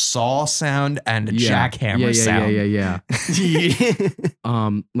used a saw sound and a jackhammer sound. Yeah.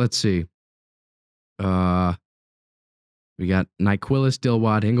 Let's see. We got Nyquilus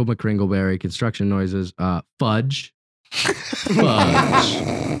Dilwad, Hingle McCringleberry, construction noises, fudge. Hold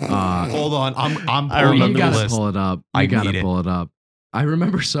on, I'm I pulling You up remember the gotta list. pull it up. I You gotta need it. pull it up. I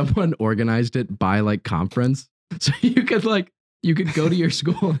remember someone organized it by like conference. So you could go to your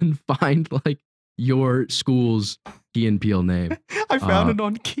school and find like your school's Key and Peele name. I found it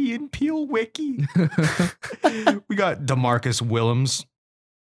on Key and Peele Wiki. We got DeMarcus Willems,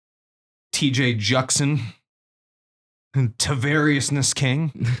 TJ Juxon, Tavariousness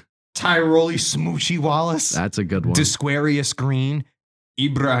King, Tyroli Smoochie Wallace, That's a good one. Disquarius Green,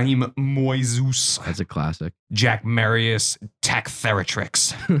 Ibrahim Moises, That's a classic. Jack Marius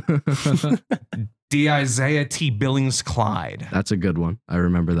Tactheratrix, D. Isaiah T. Billings Clyde, That's a good one. I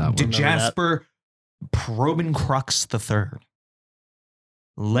remember that De one. Jasper Probencrux III,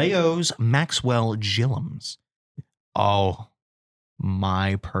 Leos Maxwell Gillums. Oh,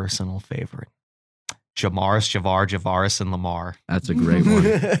 my personal favorite. Javaris, and Lamar. That's a great one.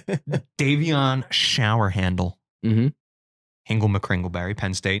 Davion Showerhandle. Mm-hmm. Hingle McCringleberry,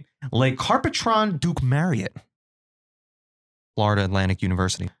 Penn State. Le Carpetron Duke Marriott. Florida Atlantic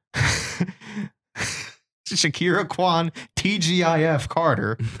University. Shakira Kwan TGIF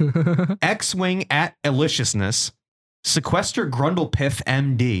Carter. X-Wing at Eliciousness. Sequester Grundlepiff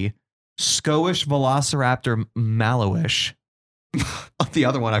MD. Skoish Velociraptor Mallowish. The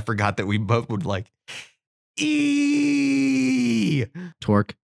other one I forgot that we both would like.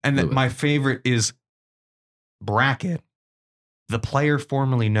 Torque. And then my favorite is bracket. The player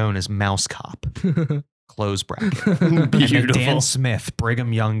formerly known as Mouse Cop. Close bracket. And then Dan Smith,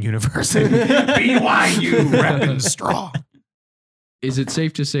 Brigham Young University. BYU repping strong. Is it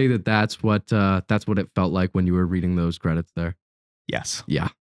safe to say that that's what it felt like when you were reading those credits there? Yes. Yeah.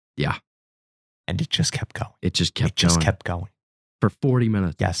 And it just kept going. It just kept going. For 40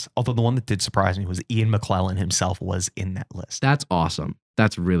 minutes. Yes. Although the one that did surprise me was Ian McClellan himself was in that list. That's awesome.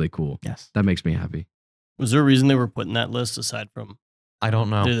 That's really cool. Yes. That makes me happy. Was there a reason they were putting that list aside from I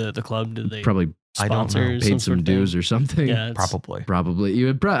don't know. the club? Did they Probably I don't sponsor know. paid some some dues or something. Yeah, it's- Probably.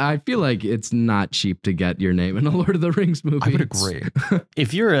 I feel like it's not cheap to get your name in a Lord of the Rings movie. I would agree.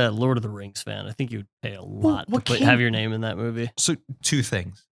 If you're a Lord of the Rings fan, I think you'd pay a lot to have your name in that movie. So two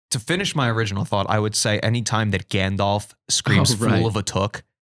things. To finish my original thought, I would say anytime that Gandalf screams fool of a took,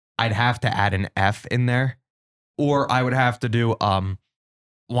 I'd have to add an F in there. Or I would have to do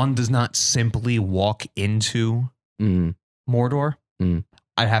one does not simply walk into Mordor.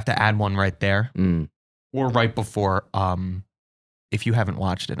 I'd have to add one right there. Or right before if you haven't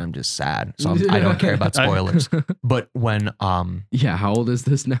watched it, I'm just sad. So I don't care about spoilers. But when yeah, how old is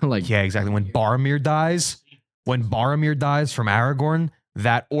this now? Like yeah, exactly. When Boromir dies from Aragorn,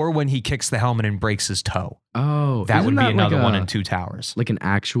 that or when he kicks the helmet and breaks his toe. Oh, that would be another like one in Two Towers. Like an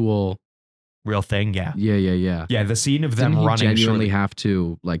actual real thing, yeah. Yeah. Yeah, the scene of them Didn't he running genuinely have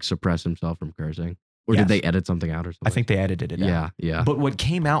to like suppress himself from cursing? Or Yes. did they edit something out or something? I think they edited it out. Yeah. But what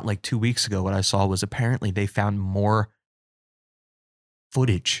came out like 2 weeks ago, what I saw was apparently they found more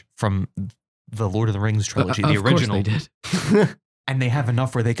footage from the Lord of the Rings trilogy, the original. Of course they did. And they have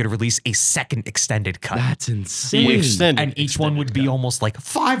enough where they could release a second extended cut. That's insane. And each one would be almost like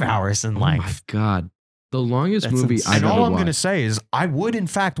 5 hours in Oh my length. God. The longest That's movie insane. I've And ever all I'm watched. going to say is I would in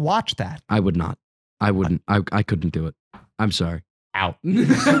fact watch that. I would not. I wouldn't. I couldn't do it. I'm sorry. Out.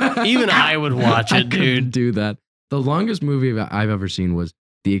 Even I would watch I it, couldn't dude. do that. The longest movie I've ever seen was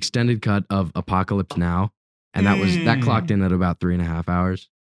the extended cut of Apocalypse Now. And that clocked in at about 3.5 hours.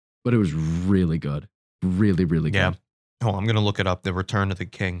 But it was really good. Really, really good. Yeah. Oh, I'm going to look it up. The Return of the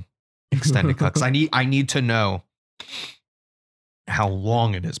King extended cut. 'Cause I need to know how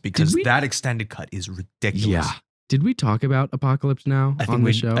long it is because that extended cut is ridiculous. Yeah. Did we talk about Apocalypse Now I think on the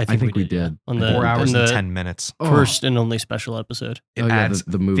we- show? I think we we did. On the 4 hours in and the 10 minutes. first and only special episode. It Oh, yeah, adds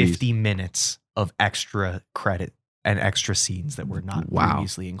the movies. 50 minutes of extra credit and extra scenes that were not Wow.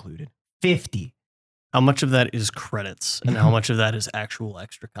 previously included. 50. How much of that is credits and how much of that is actual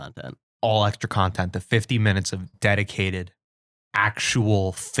extra content? All extra content. The 50 minutes of dedicated,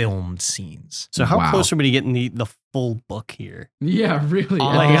 actual filmed scenes. So how Wow. close are we to getting the full book here? Yeah, really. at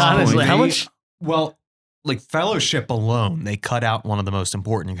Like, this honestly, point. how much? Well, like Fellowship alone, they cut out one of the most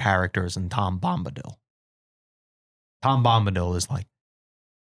important characters in Tom Bombadil. Tom Bombadil is like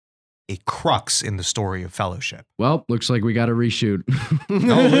a crux in the story of Fellowship. Well, looks like we got to reshoot.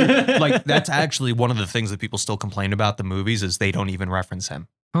 No, like that's actually one of the things that people still complain about the movies is they don't even reference him.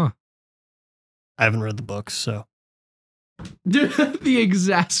 I haven't read the books, so The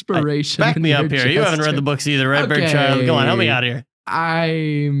exasperation. back in me your up here. You haven't read gesture. the books either, right, Okay. Berkshire? Come on, help me out here.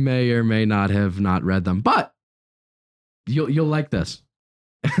 I may or may not have not read them, but you'll like this.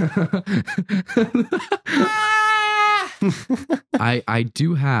 I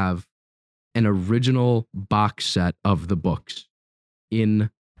do have an original box set of the books in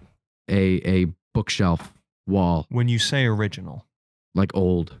a bookshelf wall, When you say original, like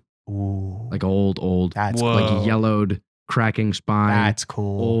old, ooh, like old, that's Whoa. like yellowed, cracking spine, That's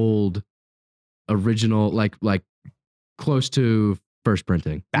cool. old, original, like close to first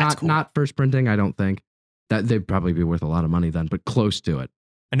printing. That's cool. Not first printing. I don't think that they'd probably be worth a lot of money then, but close to it.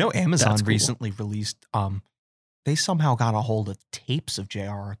 I know Amazon That's cool. recently released, they somehow got a hold of tapes of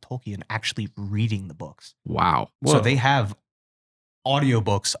J.R.R. Tolkien actually reading the books. Wow. So Whoa. they have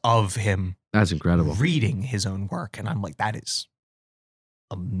audiobooks of him That's incredible. reading his own work. And I'm like, that is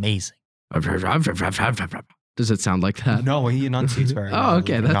amazing. Does it sound like that? No, he enunciates very well. Oh,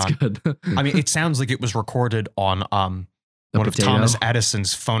 okay. believe it or That's not. good. I mean, it sounds like it was recorded on A one of potato? Thomas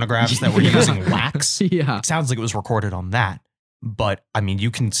Edison's phonographs that were Yeah. using wax. Yeah. It sounds like it was recorded on that. But I mean, you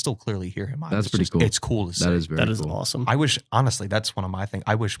can still clearly hear him. That's pretty cool. It's cool to see. That is very That is cool. awesome. I wish, honestly, that's one of my things.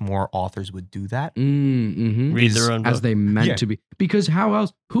 I wish more authors would do that. Mm-hmm. Read their own book. As they meant Yeah. to be. Because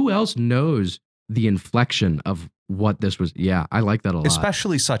who else knows the inflection of what this was? Yeah, I like that a lot.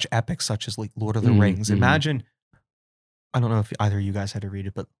 Especially such epics such as like Lord of the Mhm, Rings. mhm. Imagine, I don't know if either of you guys had to read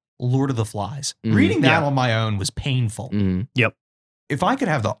it, but Lord of the Flies. Mhm. Reading that Yeah. on my own was painful. Mhm. If I could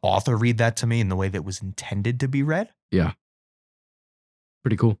have the author read that to me in the way that was intended to be read,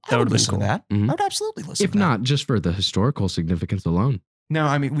 Pretty cool. I would would've been listen cool. to that. Mhm. I would absolutely listen If to that. not, just for the historical significance alone. No,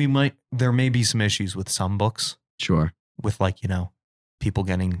 I mean, there may be some issues with some books Sure. with like, people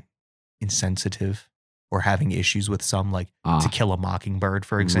getting insensitive or having issues with some, like To Kill a Mockingbird,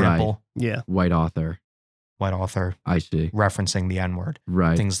 for example. Yeah. White author. White author I see. referencing the N-word,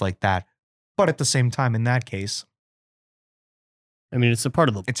 Right. things like that. But at the same time, in that case, I mean, it's a part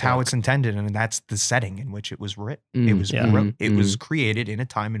of the it's how book. it's intended, and that's the setting in which it was written. Mm, It was yeah. wrote, it was Mhm. created in a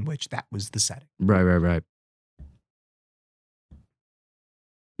time in which that was the setting. Right.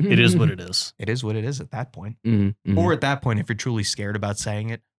 It is what it is. It is what it is at that point. Mhm, mhm. Or at that point, if you're truly scared about saying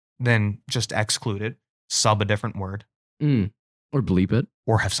it, then just exclude it, sub a different word, Mm. Or bleep it.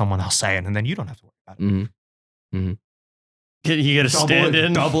 or have someone else say it, and then you don't have to worry about it. Mhm. You got to stand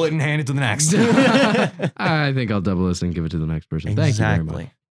in. double it and hand it to the next. I think I'll double this and give it to the next person. Thank you very much.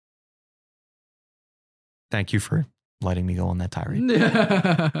 Thank you for letting me go on that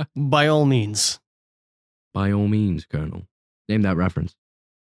tirade. By all means. By all means, Colonel. Name that reference.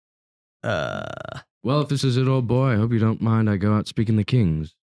 Well, if this is it, old boy, I hope you don't mind I go out speaking the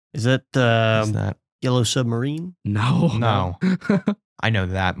kings. Is that Is that? Yellow Submarine? No. No. I know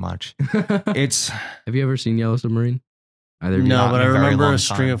that much. It's Have you ever seen Yellow Submarine? Either of you? No, not but in I a very remember long a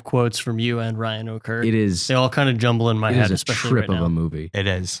string time. of quotes from you and Ryan O'Kirk. It is. They all kind of jumble in my It head, is a especially trip right of now. a movie. it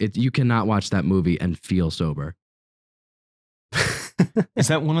is. You cannot watch that movie and feel sober. Is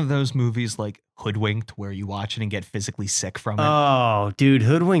that one of those movies like Hoodwinked where you watch it and get physically sick from it? Oh, dude,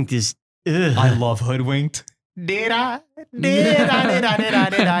 Hoodwinked is. Ugh. I love Hoodwinked. Did I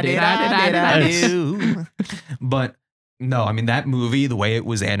do? But no, I mean that movie, the way it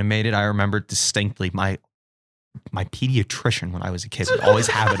was animated, I remember distinctly. My pediatrician when I was a kid would always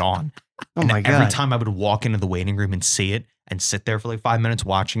have it on. Oh And my every god! time I would walk into the waiting room and see it and sit there for like 5 minutes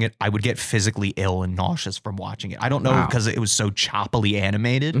watching it, I would get physically ill and nauseous from watching it. I don't know Wow. because it was so choppily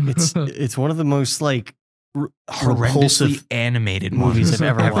animated, It's one of the most like horrendously repulsive animated movies I've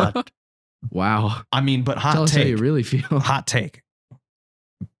ever ever. watched. Wow. I mean, but Tell hot us how you take, really feel. hot take,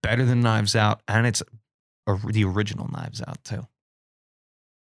 better than Knives Out, and it's the original Knives Out too.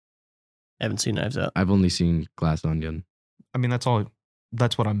 I haven't seen Knives Out. I've only seen Glass Onion. I mean, that's all.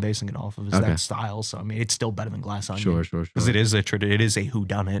 That's what I'm basing it off of is Okay. that style. So I mean, it's still better than Glass Onion. Sure. because it is a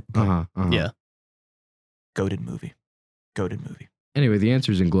whodunit. But Uh-huh. Yeah. goated movie. Anyway, the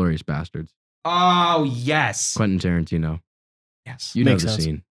answer is Inglourious Bastards. Oh yes, Quentin Tarantino. yes, You know Makes the sense.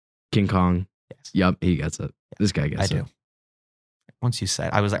 scene. King Kong. yes. Yup, he gets it. This guy I gets do. it. Once you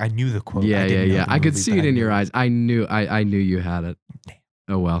said, I was like, I knew the quote. Yeah. I didn't know the I could movie, see but it I in knew your it. eyes. I knew you had it. Damn.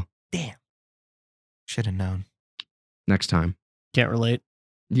 Oh well. Damn, should have known. Next time. Can't relate.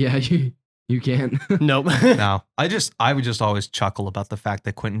 Yeah, you can. Nope. No, I would just always chuckle about the fact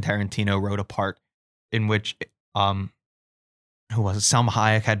that Quentin Tarantino wrote a part in which, who was it? Selma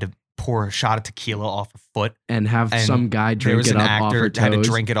Hayek had to pour a shot of tequila off her foot. And have And some guy There drink was it an up off her actor had to toes.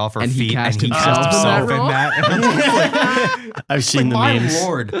 drink it off her and he feet, cast and he himself cast in that himself in role? that. And I'm just like, I've seen the my memes.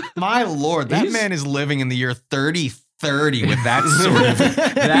 lord, that He's- man is living in the year 3030 with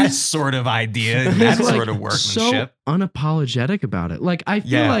that sort of idea, and that He's, sort like, of workmanship. So unapologetic about it. Like I feel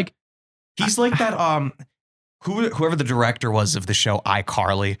Yeah. like He's like that. Whoever the director was of the show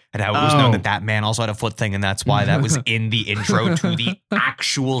iCarly, and how it was known Oh. that man also had a foot thing, and that's why that was in the intro to the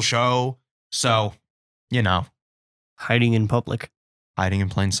actual show. So, Hiding in public. hiding in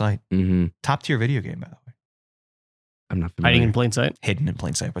plain sight. Top tier video game, by the way. I'm not familiar. Hiding in plain sight. Hidden in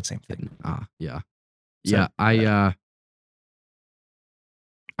plain sight, but same thing. Yeah. So, Yeah,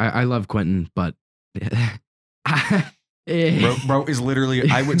 I love Quentin, but Bro is literally,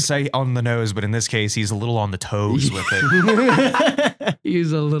 I would say on the nose, but in this case, he's a little on the toes with it.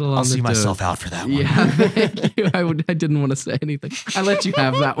 He's a little on I'll the see toes. myself out for that one. Yeah, thank you. I didn't want to say anything. I let you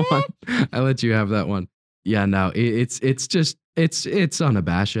have that one. Yeah, no, it's just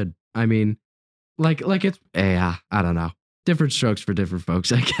unabashed. I mean, like it's I don't know. Different strokes for different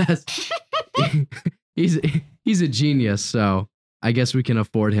folks, I guess. he's a genius, so I guess we can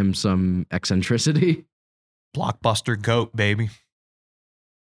afford him some eccentricity. Blockbuster goat, baby.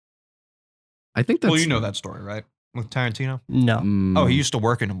 I think that's Well, you know that story, right? With Tarantino? No. Oh, he used to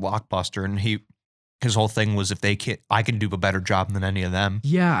work in a Blockbuster, and his whole thing was, I can do a better job than any of them.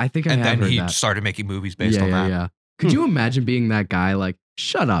 Yeah, I think I And have then heard he that. started making movies based Yeah, on yeah, that. yeah. Could you imagine being that guy? Like,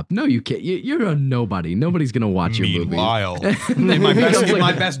 shut up. No, you can't. You're a nobody. Nobody's going to watch your movie. Meanwhile, in in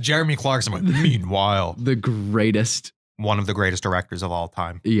my best Jeremy Clarkson, I'm like, meanwhile, the greatest. one of the greatest directors of all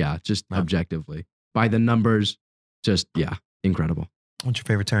time. Yeah, just Yeah. objectively. By the numbers, just, yeah, incredible. What's your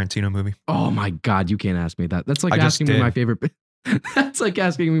favorite Tarantino movie? Oh my God, you can't ask me that. That's like I just asking me did. my favorite. That's like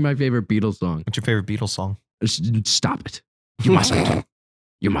asking me my favorite Beatles song. What's your favorite Beatles song? Stop it. You mustn't.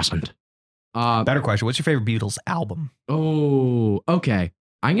 You mustn't. Better question. What's your favorite Beatles album? Oh, okay.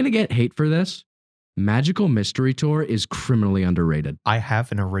 I'm going to get hate for this. Magical Mystery Tour is criminally underrated. I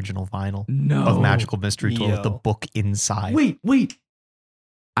have an original vinyl No. of Magical Mystery Tour with the Yo. book inside. Wait.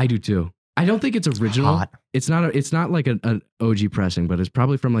 I do too. I don't think it's original. Hot. It's not like an OG pressing, but it's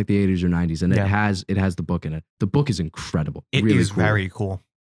probably from like the 80s or 90s, and Yeah. it has the book in it. The book is incredible. It really is cool. very cool.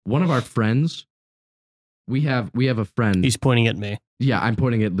 One of our friends, we have a friend. He's pointing at me. Yeah, I'm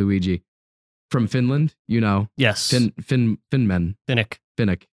pointing at Luigi from Finland. You know, Yes. Finman, Finnick.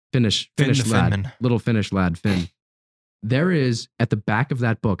 Finnish Finn the lad, Finman. little Finnish lad, Finn. There is at the back of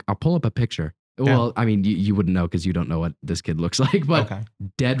that book. I'll pull up a picture. Yeah. Well, I mean, you wouldn't know because you don't know what this kid looks like, but Okay.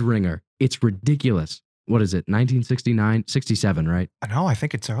 Dead Ringer. It's ridiculous. What is it? 1969, 67, right? No, I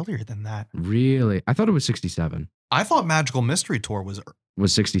think it's earlier than that. Really? I thought it was 67. I thought Magical Mystery Tour was.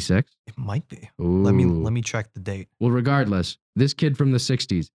 Was 66? It might be. Ooh. Let me check the date. Well, regardless, this kid from the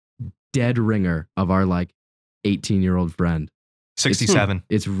 60s, Dead Ringer of our like 18-year-old friend. 67.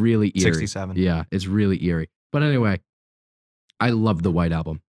 It's really eerie. 67. Yeah, it's really eerie. But anyway, I love the White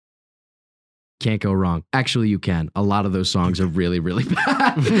Album. Can't go wrong. Actually, you can. A lot of those songs are really, really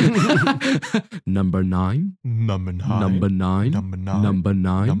bad. Number 9. Number 9. Number 9. Number 9. Number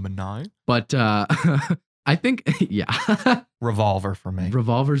 9. Number 9. But I think, yeah. Revolver for me.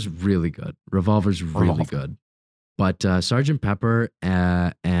 Revolver's really good. Revolver's really Revolver. good. But Sgt. Pepper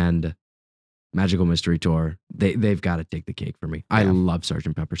and Magical Mystery Tour, they've got to take the cake for me. I Yeah. love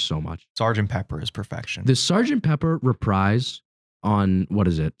Sgt. Pepper so much. Sgt. Pepper is perfection. The Sgt. Pepper reprise on, what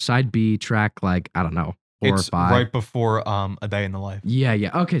is it? Side B track, like, I don't know, 4 it's or 5. right before A Day in the Life. Yeah.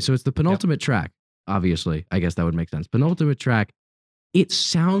 Okay, so it's the penultimate track, obviously. I guess that would make sense. Penultimate track. It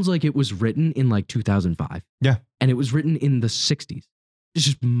sounds like it was written in like 2005. Yeah. And it was written in the 60s. It's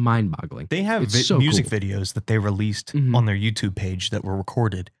just mind-boggling. They have It's so music cool. videos that they released Mhm. on their YouTube page that were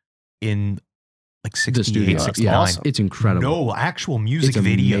recorded in like The 68, studio. 69. Yeah, awesome. it's incredible. No, actual music It's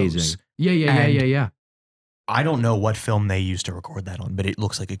videos. amazing. Yeah. And- I don't know what film they used to record that on, but it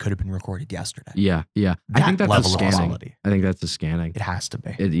looks like it could have been recorded yesterday. Yeah. I That think that's the level of scanning. quality. I think that's the scanning. It has to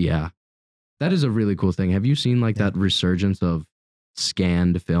be. Yeah. That is a really cool thing. Have you seen like Yeah. that resurgence of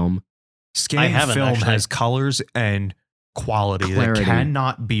scanned film? Scanned haven't, film actually. has colors and quality Clarity. that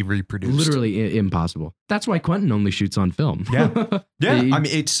cannot be reproduced. Literally impossible. That's why Quentin only shoots on film. Yeah. Yeah, He- I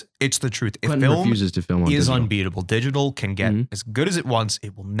mean it's the truth. If Quentin film refuses to film on is digital. unbeatable, digital can get Mhm. as good as it wants.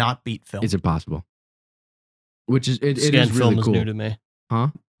 It will not beat film. It's impossible. Which is it Scan is film really is cool. new to me. Huh?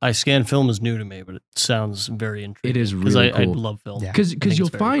 Scan film is new to me, but it sounds very intriguing. It is because really I cool. love film. Yeah. Because I think you'll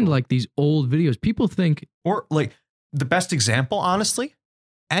it's very find cool. like these old videos. People think Or like the best example, honestly,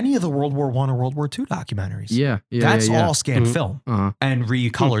 any of the World War I or World War II documentaries. That's yeah. all scanned Mhm. film Uh-huh. and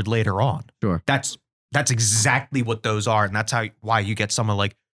recolored later on. Sure. That's exactly what those are, and that's why you get someone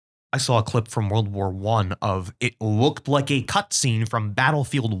like I saw a clip from World War I of it looked like a cutscene from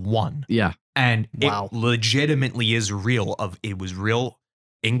Battlefield 1. Yeah. And Wow. it legitimately is real. It was real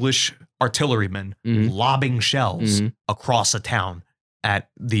English artillerymen Mhm. lobbing shells Mhm. across a town at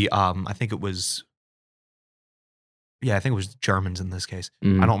the I think it was Germans in this case.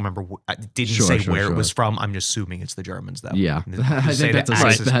 Mhm. I don't remember. I didn't Sure, say sure, where sure. it was from. I'm just assuming it's the Germans though. Yeah. You I say think that's a the safe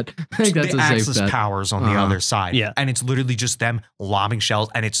Axis- bet. I think that's the a safe Axis bet. powers on the Uh-huh. other side. Yeah. And it's literally just them lobbing shells,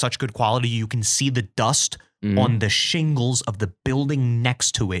 and it's such good quality. You can see the dust Mhm. on the shingles of the building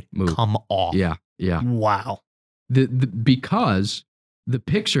next to it Move. come off. Yeah. Wow. Because the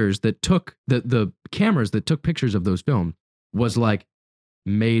pictures that took the cameras that took pictures of those films was like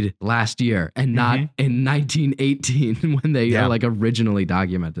made last year and not in 1918 when they like originally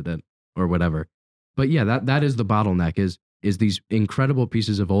documented it or whatever. But yeah, that is the bottleneck is these incredible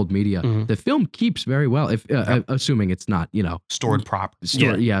pieces of old media. The film keeps very well, if assuming it's not, stored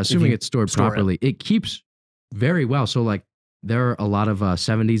properly. Assuming it's stored properly, it keeps very well. So like there are a lot of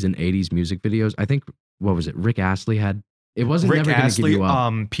 70s and 80s music videos. I think, what was it? Rick Astley had. It wasn't Rick never going to give you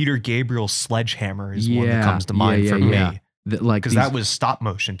up. Peter Gabriel's Sledgehammer is one that comes to mind for me. Because that was stop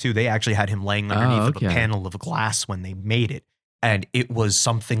motion too. They actually had him laying underneath of a panel of glass when they made it. And it was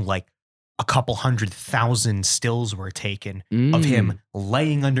something like a couple 100,000 stills were taken of him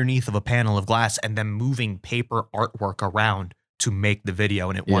laying underneath of a panel of glass and then moving paper artwork around to make the video.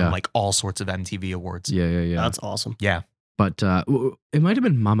 And it won like all sorts of MTV awards. Yeah. That's awesome. Yeah. But it might have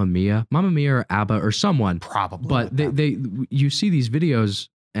been Mamma Mia or ABBA or someone. Probably. But you see these videos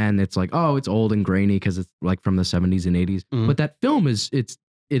and it's like, oh, it's old and grainy because it's like from the 70s and 80s. But that film it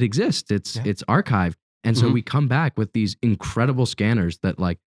exists. It's archived. And so we come back with these incredible scanners that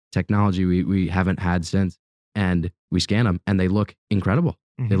like technology we haven't had since. And we scan them and they look incredible.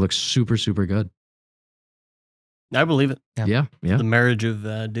 They look super, super good. I believe it. Yeah. The marriage of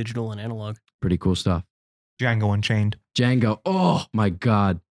digital and analog. Pretty cool stuff. Django Unchained. Oh my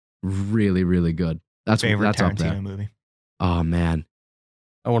God. Really, really good. That's favorite Tarantino up there. Movie. Oh man.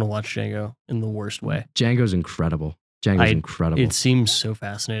 I want to watch Django in the worst way. Django's incredible. Incredible. It seems so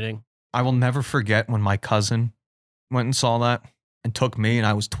fascinating. I will never forget when my cousin went and saw that and took me, and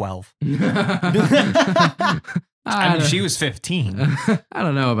I was 12. I mean, she was 15. I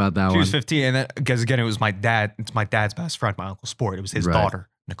don't know about that one. She was 15, and then, because again, it was my dad. It's my dad's best friend, my Uncle Sport. It was his daughter,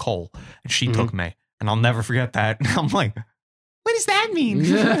 Nicole, and she took me. And I'll never forget that. I'm like, what does that mean?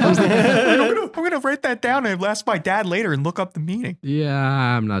 I was like, I'm going to write that down and ask my dad later and look up the meaning. Yeah,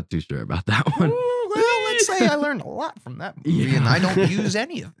 I'm not too sure about that one. Well, let's say I learned a lot from that movie, and I don't use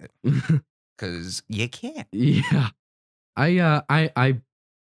any of it. Because you can't. Yeah.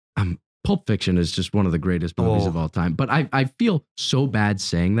 Pulp Fiction is just one of the greatest movies of all time. But I feel so bad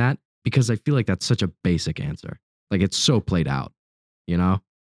saying that because I feel like that's such a basic answer. Like it's so played out,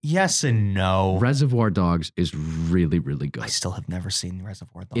 Yes and no. Reservoir Dogs is really, really good. I still have never seen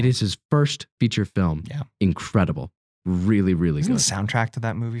Reservoir Dogs. It is his first feature film. Yeah. Incredible. Really, really Isn't good. the soundtrack to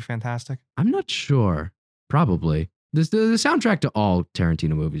that movie fantastic? I'm not sure. Probably. The soundtrack to all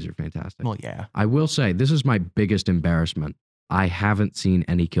Tarantino movies are fantastic. Well, yeah. I will say, this is my biggest embarrassment. I haven't seen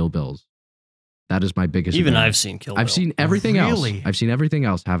any Kill Bills. That is my biggest Even I've seen Kill Bill. I've seen everything else. Really? I've seen everything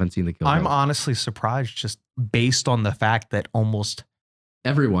else. Haven't seen the Kill Bill. I'm honestly surprised just based on the fact that almost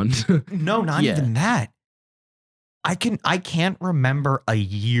everyone. No, not even that. I can't remember a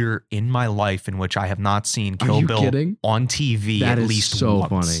year in my life in which I have not seen Kill Bill on TV that at is least so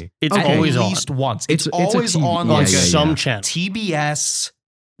once. funny. It's always at on. least once. It's always on some channel. TBS,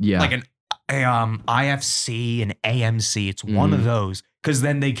 Yeah. like an IFC, an AMC. It's one of those because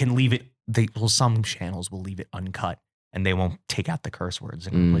then they can leave it. Some channels will leave it uncut and they won't take out the curse words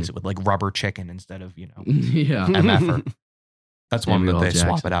and replace it with like rubber chicken instead of MFer. That's one that they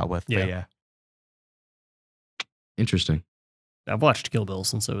swap it out with. Yeah. But yeah. Interesting. I've watched Kill Bill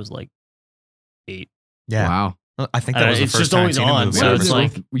since I was like 8. Yeah. Wow. I think that was the it's first just always Tarantino on, movie so I it's ever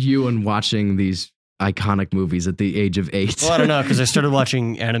like saw. You and watching these iconic movies at the age of 8. Well, I don't know, because I started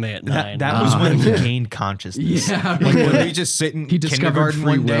watching anime at 9. That was when he gained consciousness. Yeah, Like when you just sit in He discovered kindergarten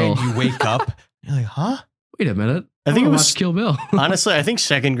free one day will. and you wake up, you're like, huh? Wait a minute. I think it wanna was watch Kill Bill. Honestly, I think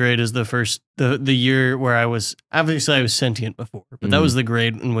second grade is the year where I was, obviously I was sentient before, but that was the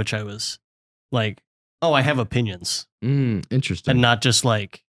grade in which I was like, oh, I have opinions. Interesting. And not just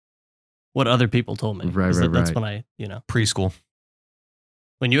like what other people told me. Right. That's when I, Preschool.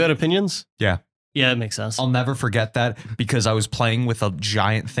 when you had opinions? Yeah. Yeah, it makes sense. I'll never forget that because I was playing with a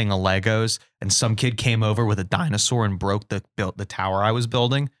giant thing of Legos and some kid came over with a dinosaur and broke the tower I was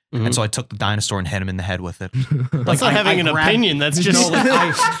building. And so I took the dinosaur and hit him in the head with it. That's not having an opinion. That's just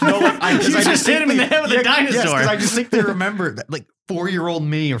I just hit him in the head with a dinosaur. Yes, because I just think they remember that, like 4-year-old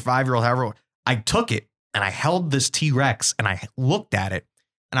me or 5-year-old, however old, I took it and I held this T-Rex and I looked at it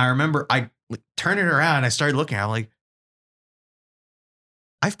and I remember I turned it around and I started looking. I'm like,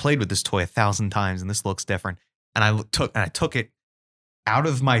 I've played with this toy 1,000 times and this looks different. And I took it out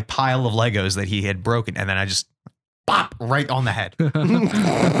of my pile of Legos that he had broken and then I just bop right on the head.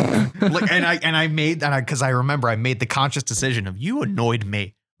 I made that because I remember I made the conscious decision of you annoyed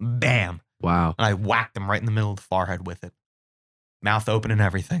me. Bam. Wow. And I whacked him right in the middle of the forehead with it. Mouth open and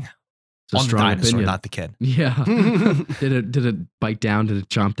everything. It's a On the strong dinosaur, opinion. not the kid. Yeah. Did it bite down? Did it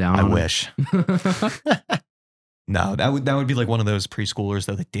chomp down? I on wish. it? No, that would be like one of those preschoolers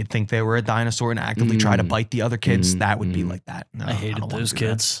though that did think they were a dinosaur and actively try to bite the other kids. That would be like that. No, I hated don't wanna those do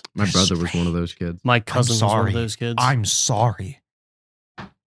that. kids. My brother was one of those kids. My cousin was one sorry. of those kids. I'm sorry.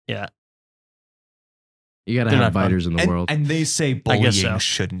 Yeah. You got to They're have not fun. biters in the world. And they say I guess bullying so.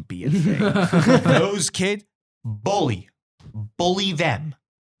 shouldn't be a thing. Those kids, bully them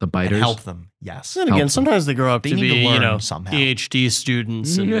The and biters. help them. Yes. Then again, Help them. sometimes they grow up They to need be, to learn you know, somehow. PhD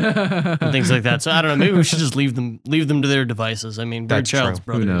students and things like that. So I don't know. Maybe we should just leave them to their devices. I mean, Bird That's Child's true.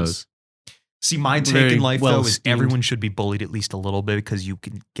 brother Who knows? is- See, my take Very in life, well though, is esteemed. everyone should be bullied at least a little bit because you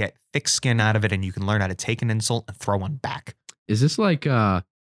can get thick skin out of it and you can learn how to take an insult and throw one back. Is this like?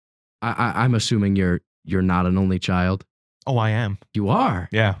 I'm assuming you're not an only child. Oh, I am. You are.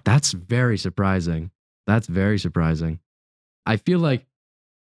 Yeah. That's very surprising. That's very surprising. I feel like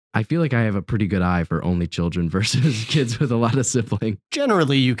I have a pretty good eye for only children versus kids with a lot of siblings.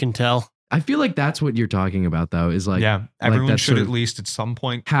 Generally, you can tell. I feel like that's what you're talking about, though. Is like yeah. Everyone that should sort at of least at some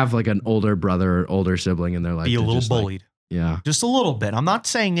point have like an older brother or older sibling in their life. be a to little just, like, bullied. yeah. Just a little bit. I'm not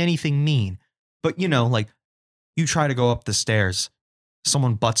saying anything mean, but you know, like you try to go up the stairs,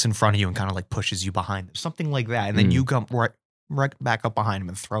 someone butts in front of you and kind of like pushes you behind them, something like that. And then you come right back up behind him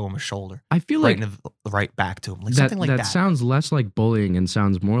and throw him a shoulder I feel right like into the right back to him. Like that, something like that. sounds less like bullying and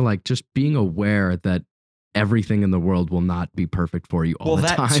sounds more like just being aware that everything in the world will not be perfect for you all Well, the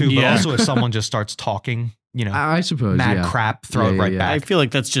that time. too, but Yeah. also if someone just starts talking, you know, I suppose. mad yeah. crap, throw Yeah, it right yeah, I back. feel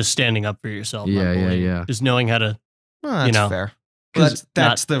like that's just standing up for yourself. not Yeah, yeah, bullying. yeah. Just knowing how to. Well, that's you know, fair. Well, 'cause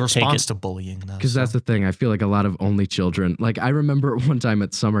that's not the response it. to bullying, though. Because that's the thing. I feel like a lot of only children. Like I remember one time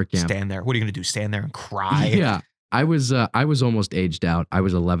at summer camp. stand there. What are you gonna do? Stand there and cry? Yeah, I was almost aged out. I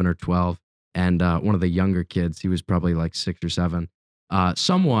was 11 or 12, and one of the younger kids, he was probably like 6 or 7.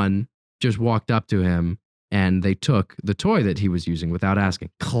 Someone just walked up to him and they took the toy that he was using without asking.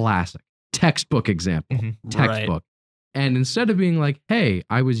 Classic textbook example. Mhm. Textbook. And instead of being like, "Hey,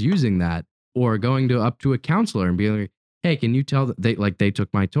 I was using that," or going up to a counselor and being like, "Hey, can you tell that they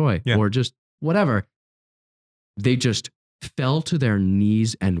took my toy?" Yeah. Or just whatever. They just fell to their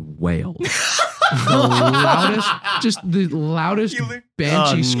knees and wailed. the loudest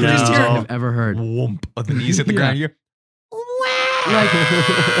banshee Oh, scream no. I've ever heard. Whoomp of the knees at the Yeah. ground. You're Like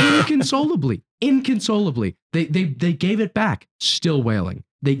inconsolably. They gave it back, still wailing.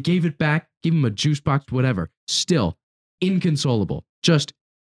 They gave it back, gave him a juice box, whatever. Still inconsolable, just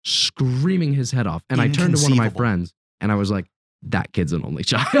screaming his head off. And I turned to one of my Inconceivable. friends and I was like, "That kid's an only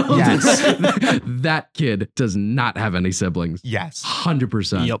child. Yes. That kid does not have any siblings. yes.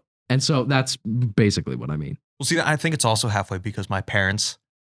 100%." Yep. And so that's basically what I mean. Well, see, I think it's also halfway because my parents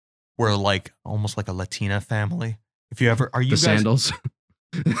were like almost like a Latina family. If you ever are you The guys sandals.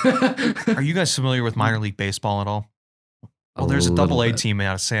 are you guys familiar with minor league baseball at all? Well, there's a double A team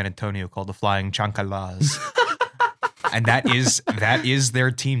out of San Antonio called the Flying Chancalas. And that is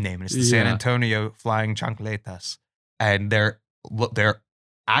their team name. And it's the San Yeah. Antonio Flying Chancletas. And their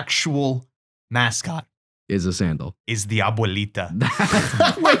actual mascot Is a sandal. is the abuelita.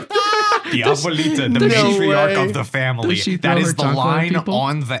 Wait. The Does- abuelita, the does she- matriarch way. of the family. Does she That throw is her the chocolate at line people?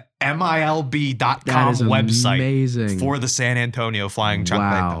 on the MILB.com That is website amazing. for the San Antonio Flying Wow.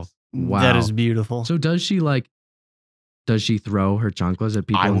 Chancletas. Wow. That is beautiful. So does she throw her chanclas at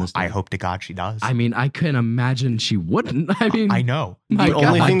people in the I stand? hope to God she does. I mean, I can imagine she wouldn't. I mean, I know. My the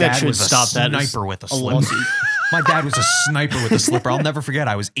only God. thing My that dad should was a stop that is sniper with a a slipper. lawsuit. My dad was a sniper with a slipper. I'll never forget.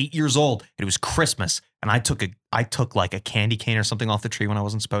 I was 8 years old. And it was Christmas, and I took like a candy cane or something off the tree when I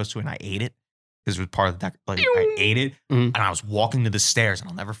wasn't supposed to, and I ate it because it was part of the like I ate it, Mhm. and I was walking to the stairs, and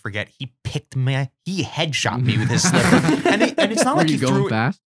I'll never forget. He headshot me with his slipper, and it's not were like you he going threw it.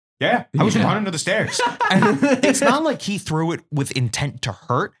 fast? Yeah, I was Yeah. running to the stairs. And it's not like he threw it with intent to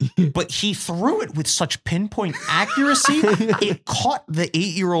hurt, but he threw it with such pinpoint accuracy. It caught the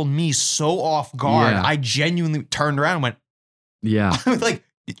 8-year-old me so off guard. Yeah. I genuinely turned around and went, Yeah, I was like,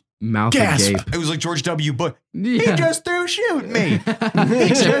 mouth Gasp. agape. it was like George W. Bush. Yeah. He just threw shoot me. He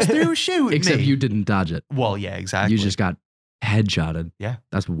just threw shoot me. Except you didn't dodge it. Well, yeah, exactly. You just got headshotted. Yeah.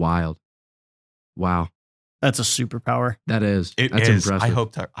 That's wild. Wow. That's a superpower. That is. It That's is. impressive.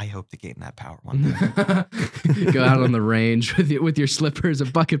 I hope to gain that power one day. Go out on the range with your slippers, a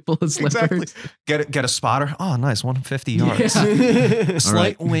bucket full of slippers. Exactly. Get a spotter. Oh, nice. 150 yards. Yeah.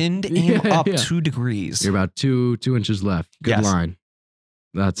 Slight wind, aim Yeah, up yeah. 2 degrees. You're about 2 inches left. Good Yes. line.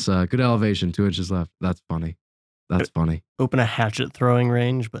 That's good elevation. 2 inches left. That's funny. That's funny. Open a hatchet throwing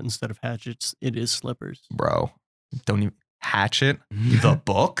range, but instead of hatchets, it is slippers. Bro, don't even Hatchet, the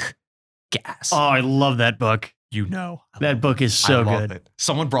book, gas. Oh, I love that book. You know. That book is so I love good. it.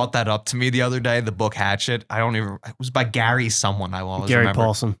 Someone brought that up to me the other day, the book Hatchet. It was by Gary someone. I always Gary remember.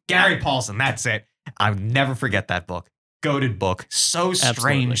 Paulson. Gary Paulson, that's it. I'll never forget that book. Goated book. So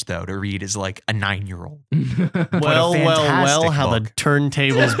strange, Absolutely. though, to read as like a 9-year-old. Well, fantastic how the book.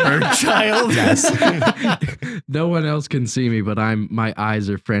 turntables burn, child. Yes. No one else can see me, but my eyes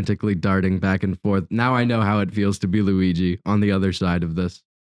are frantically darting back and forth. Now I know how it feels to be Luigi on the other side of this.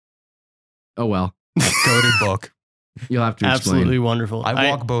 Oh well. Goated book. You'll have to explain. Absolutely wonderful. I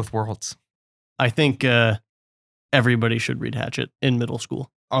walk both worlds. I think everybody should read Hatchet in middle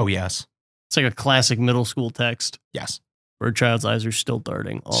school. Oh, yes. It's like a classic middle school text Yes. where a child's eyes are still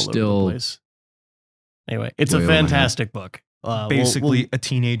darting all over Still the place. Anyway, it's way a over my head. fantastic book. Basically, a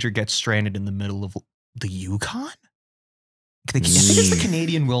teenager gets stranded in the middle of the Yukon? I think it's the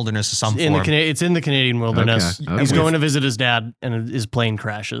Canadian wilderness of some form. It's in the Canadian wilderness. Okay. He's Okay. going to visit his dad, and his plane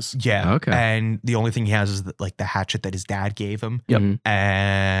crashes. Yeah. Okay. And the only thing he has is the hatchet that his dad gave him. Yep. Mhm.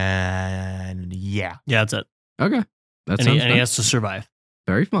 And yeah. Yeah, that's it. Okay. That And sounds he fun. has to survive.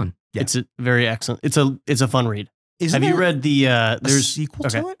 Very fun. Yeah. It's a very excellent. It's a fun read. Isn't Have you there read the? a There's sequel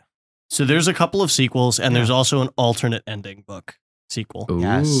okay. to it? So there's a couple of sequels, and there's Yeah. also an alternate ending book sequel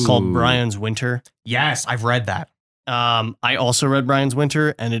Yes. called Ooh. Brian's Winter. Yes, I've read that. I also read Brian's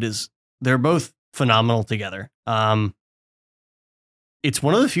Winter, and they're both phenomenal together. It's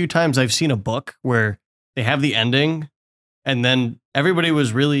one of the few times I've seen a book where they have the ending, and then everybody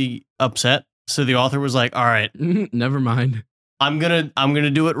was really upset. So the author was like, "All right, Never mind. I'm gonna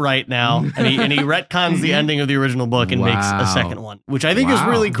do it right now," and he retcons the ending of the original book and makes Wow. a second one, which I think is Wow.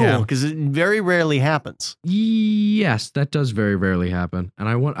 really cool Yeah. because it very rarely happens. Yes, that does very rarely happen. And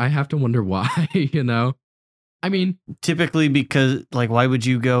I have to wonder why, you know? I mean, Typically because, like, why would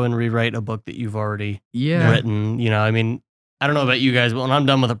you go and rewrite a book that you've already yeah. written? You know, I mean, I don't know about you guys, but when I'm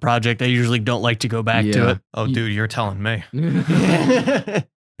done with a project, I usually don't like to go back Yeah. to Oh, You- dude, you're telling me. it.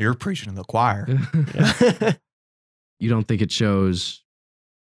 You're preaching to the choir. You don't think it shows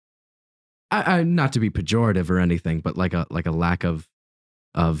I not to be pejorative or anything, but like a lack of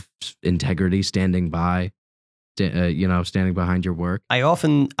integrity standing standing behind your work.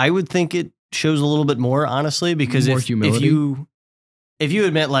 I would think it shows a little bit more, honestly, because More if humility? you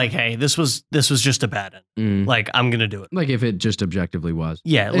admit, like, hey, this was just a bad end, Mm. like, I'm gonna do it. Like if it just objectively was.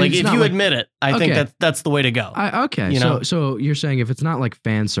 Yeah, like It's if not you like- admit it, I think Okay. that's the way to go. Okay, You so know? so you're saying if it's not like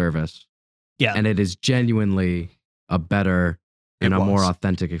fan service, Yeah. and it is genuinely a better and It a more was.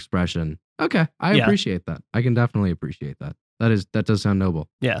 authentic expression. Okay, I Yeah. appreciate that. I can definitely appreciate that. That does sound noble.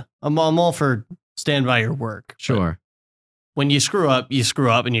 Yeah, I'm all for stand by your work. but Sure. when you screw up,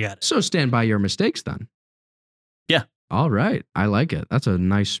 and you got it. So stand by your mistakes then. Yeah. All right. I like it. That's a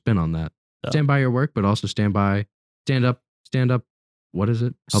nice spin on that. So- Stand by your work, but also stand up. What is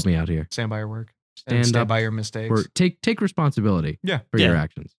it? Help me out here. Stand by your work. And Stand up by your mistakes. for take responsibility Yeah. for your Yeah.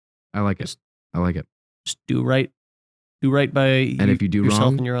 actions. I like it. I like it. Just do right by if you do yourself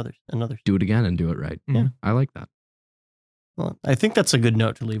wrong- and your others and others. Do it again and do it right. Yeah. I like that. Well, I think that's a good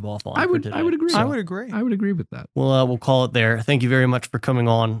note to leave off on. I for would today. agree. I would agree. I would agree with that. We'll call it there. Thank you very much for coming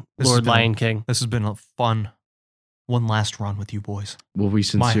on, This has Lord been- Lion King. This has been a fun one last run with you boys. Well, we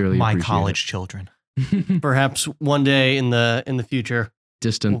sincerely my appreciate college children. it. Perhaps one day in the future,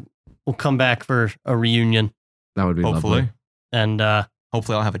 Distant. we'll come back for a reunion, That would be Hopefully. and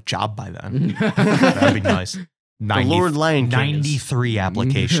Hopefully I'll have a job by then. That'd be nice. the Lord Lion King. 93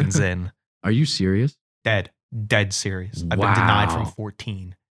 applications in. Are you serious? Dead serious. I've been denied from Wow.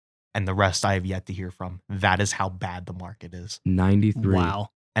 14. And the rest I have yet to hear from. That is how bad the market is. 93. Wow.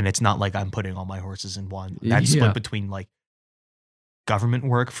 And it's not like I'm putting all my horses in one. That's Yeah. split between like government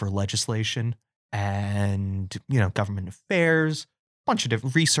work for legislation and, government affairs, bunch of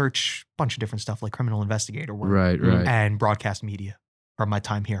different research, bunch of different stuff like criminal investigator work Right, right. and broadcast media for my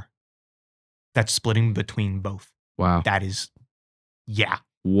time here. That's splitting between both. Wow. That is, yeah.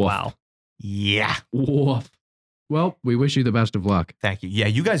 Woof. Wow. Yeah. Woof. Well, we wish you the best of luck. Thank you. Yeah,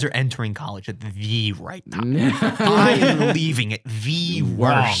 you guys are entering college at the right time. I am leaving at the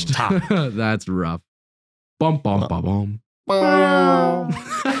worst time. That's rough. Bum, bum, bum, bum. That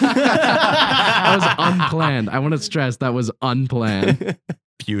was unplanned. I want to stress that was unplanned.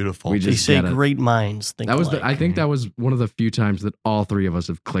 Beautiful. We They just say get it. great minds think That was alike. I think that was one of the few times that all three of us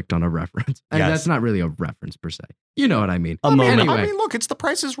have clicked on a reference. And Yes. that's not really a reference per se. You know what I mean. A moment. Anyway, I mean, look, it's the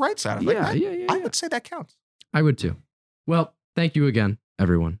Price is Right side of it. yeah. I would say that counts. I would too. Well, thank you again,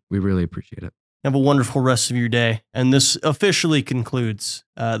 everyone. We really appreciate it. Have a wonderful rest of your day. And this officially concludes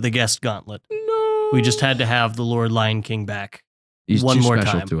the guest gauntlet. No. We just had to have the Lord Lion King back. He's one too more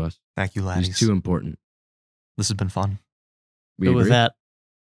special time. to us. Thank you, laddies. He's too important. This has been fun. We So with agree. that,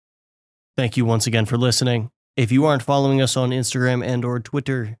 thank you once again for listening. If you aren't following us on Instagram and or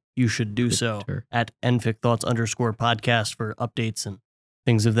Twitter, you should do so Twitter. at @nficthoughts_podcast for updates and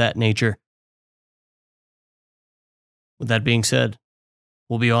things of that nature. With that being said,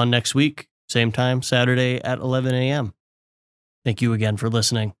 we'll be on next week, same time, Saturday at 11 a.m. Thank you again for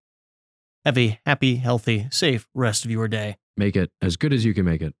listening. Have a happy, healthy, safe rest of your day. Make it as good as you can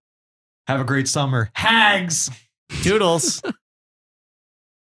make it. Have a great summer. Hags! Toodles!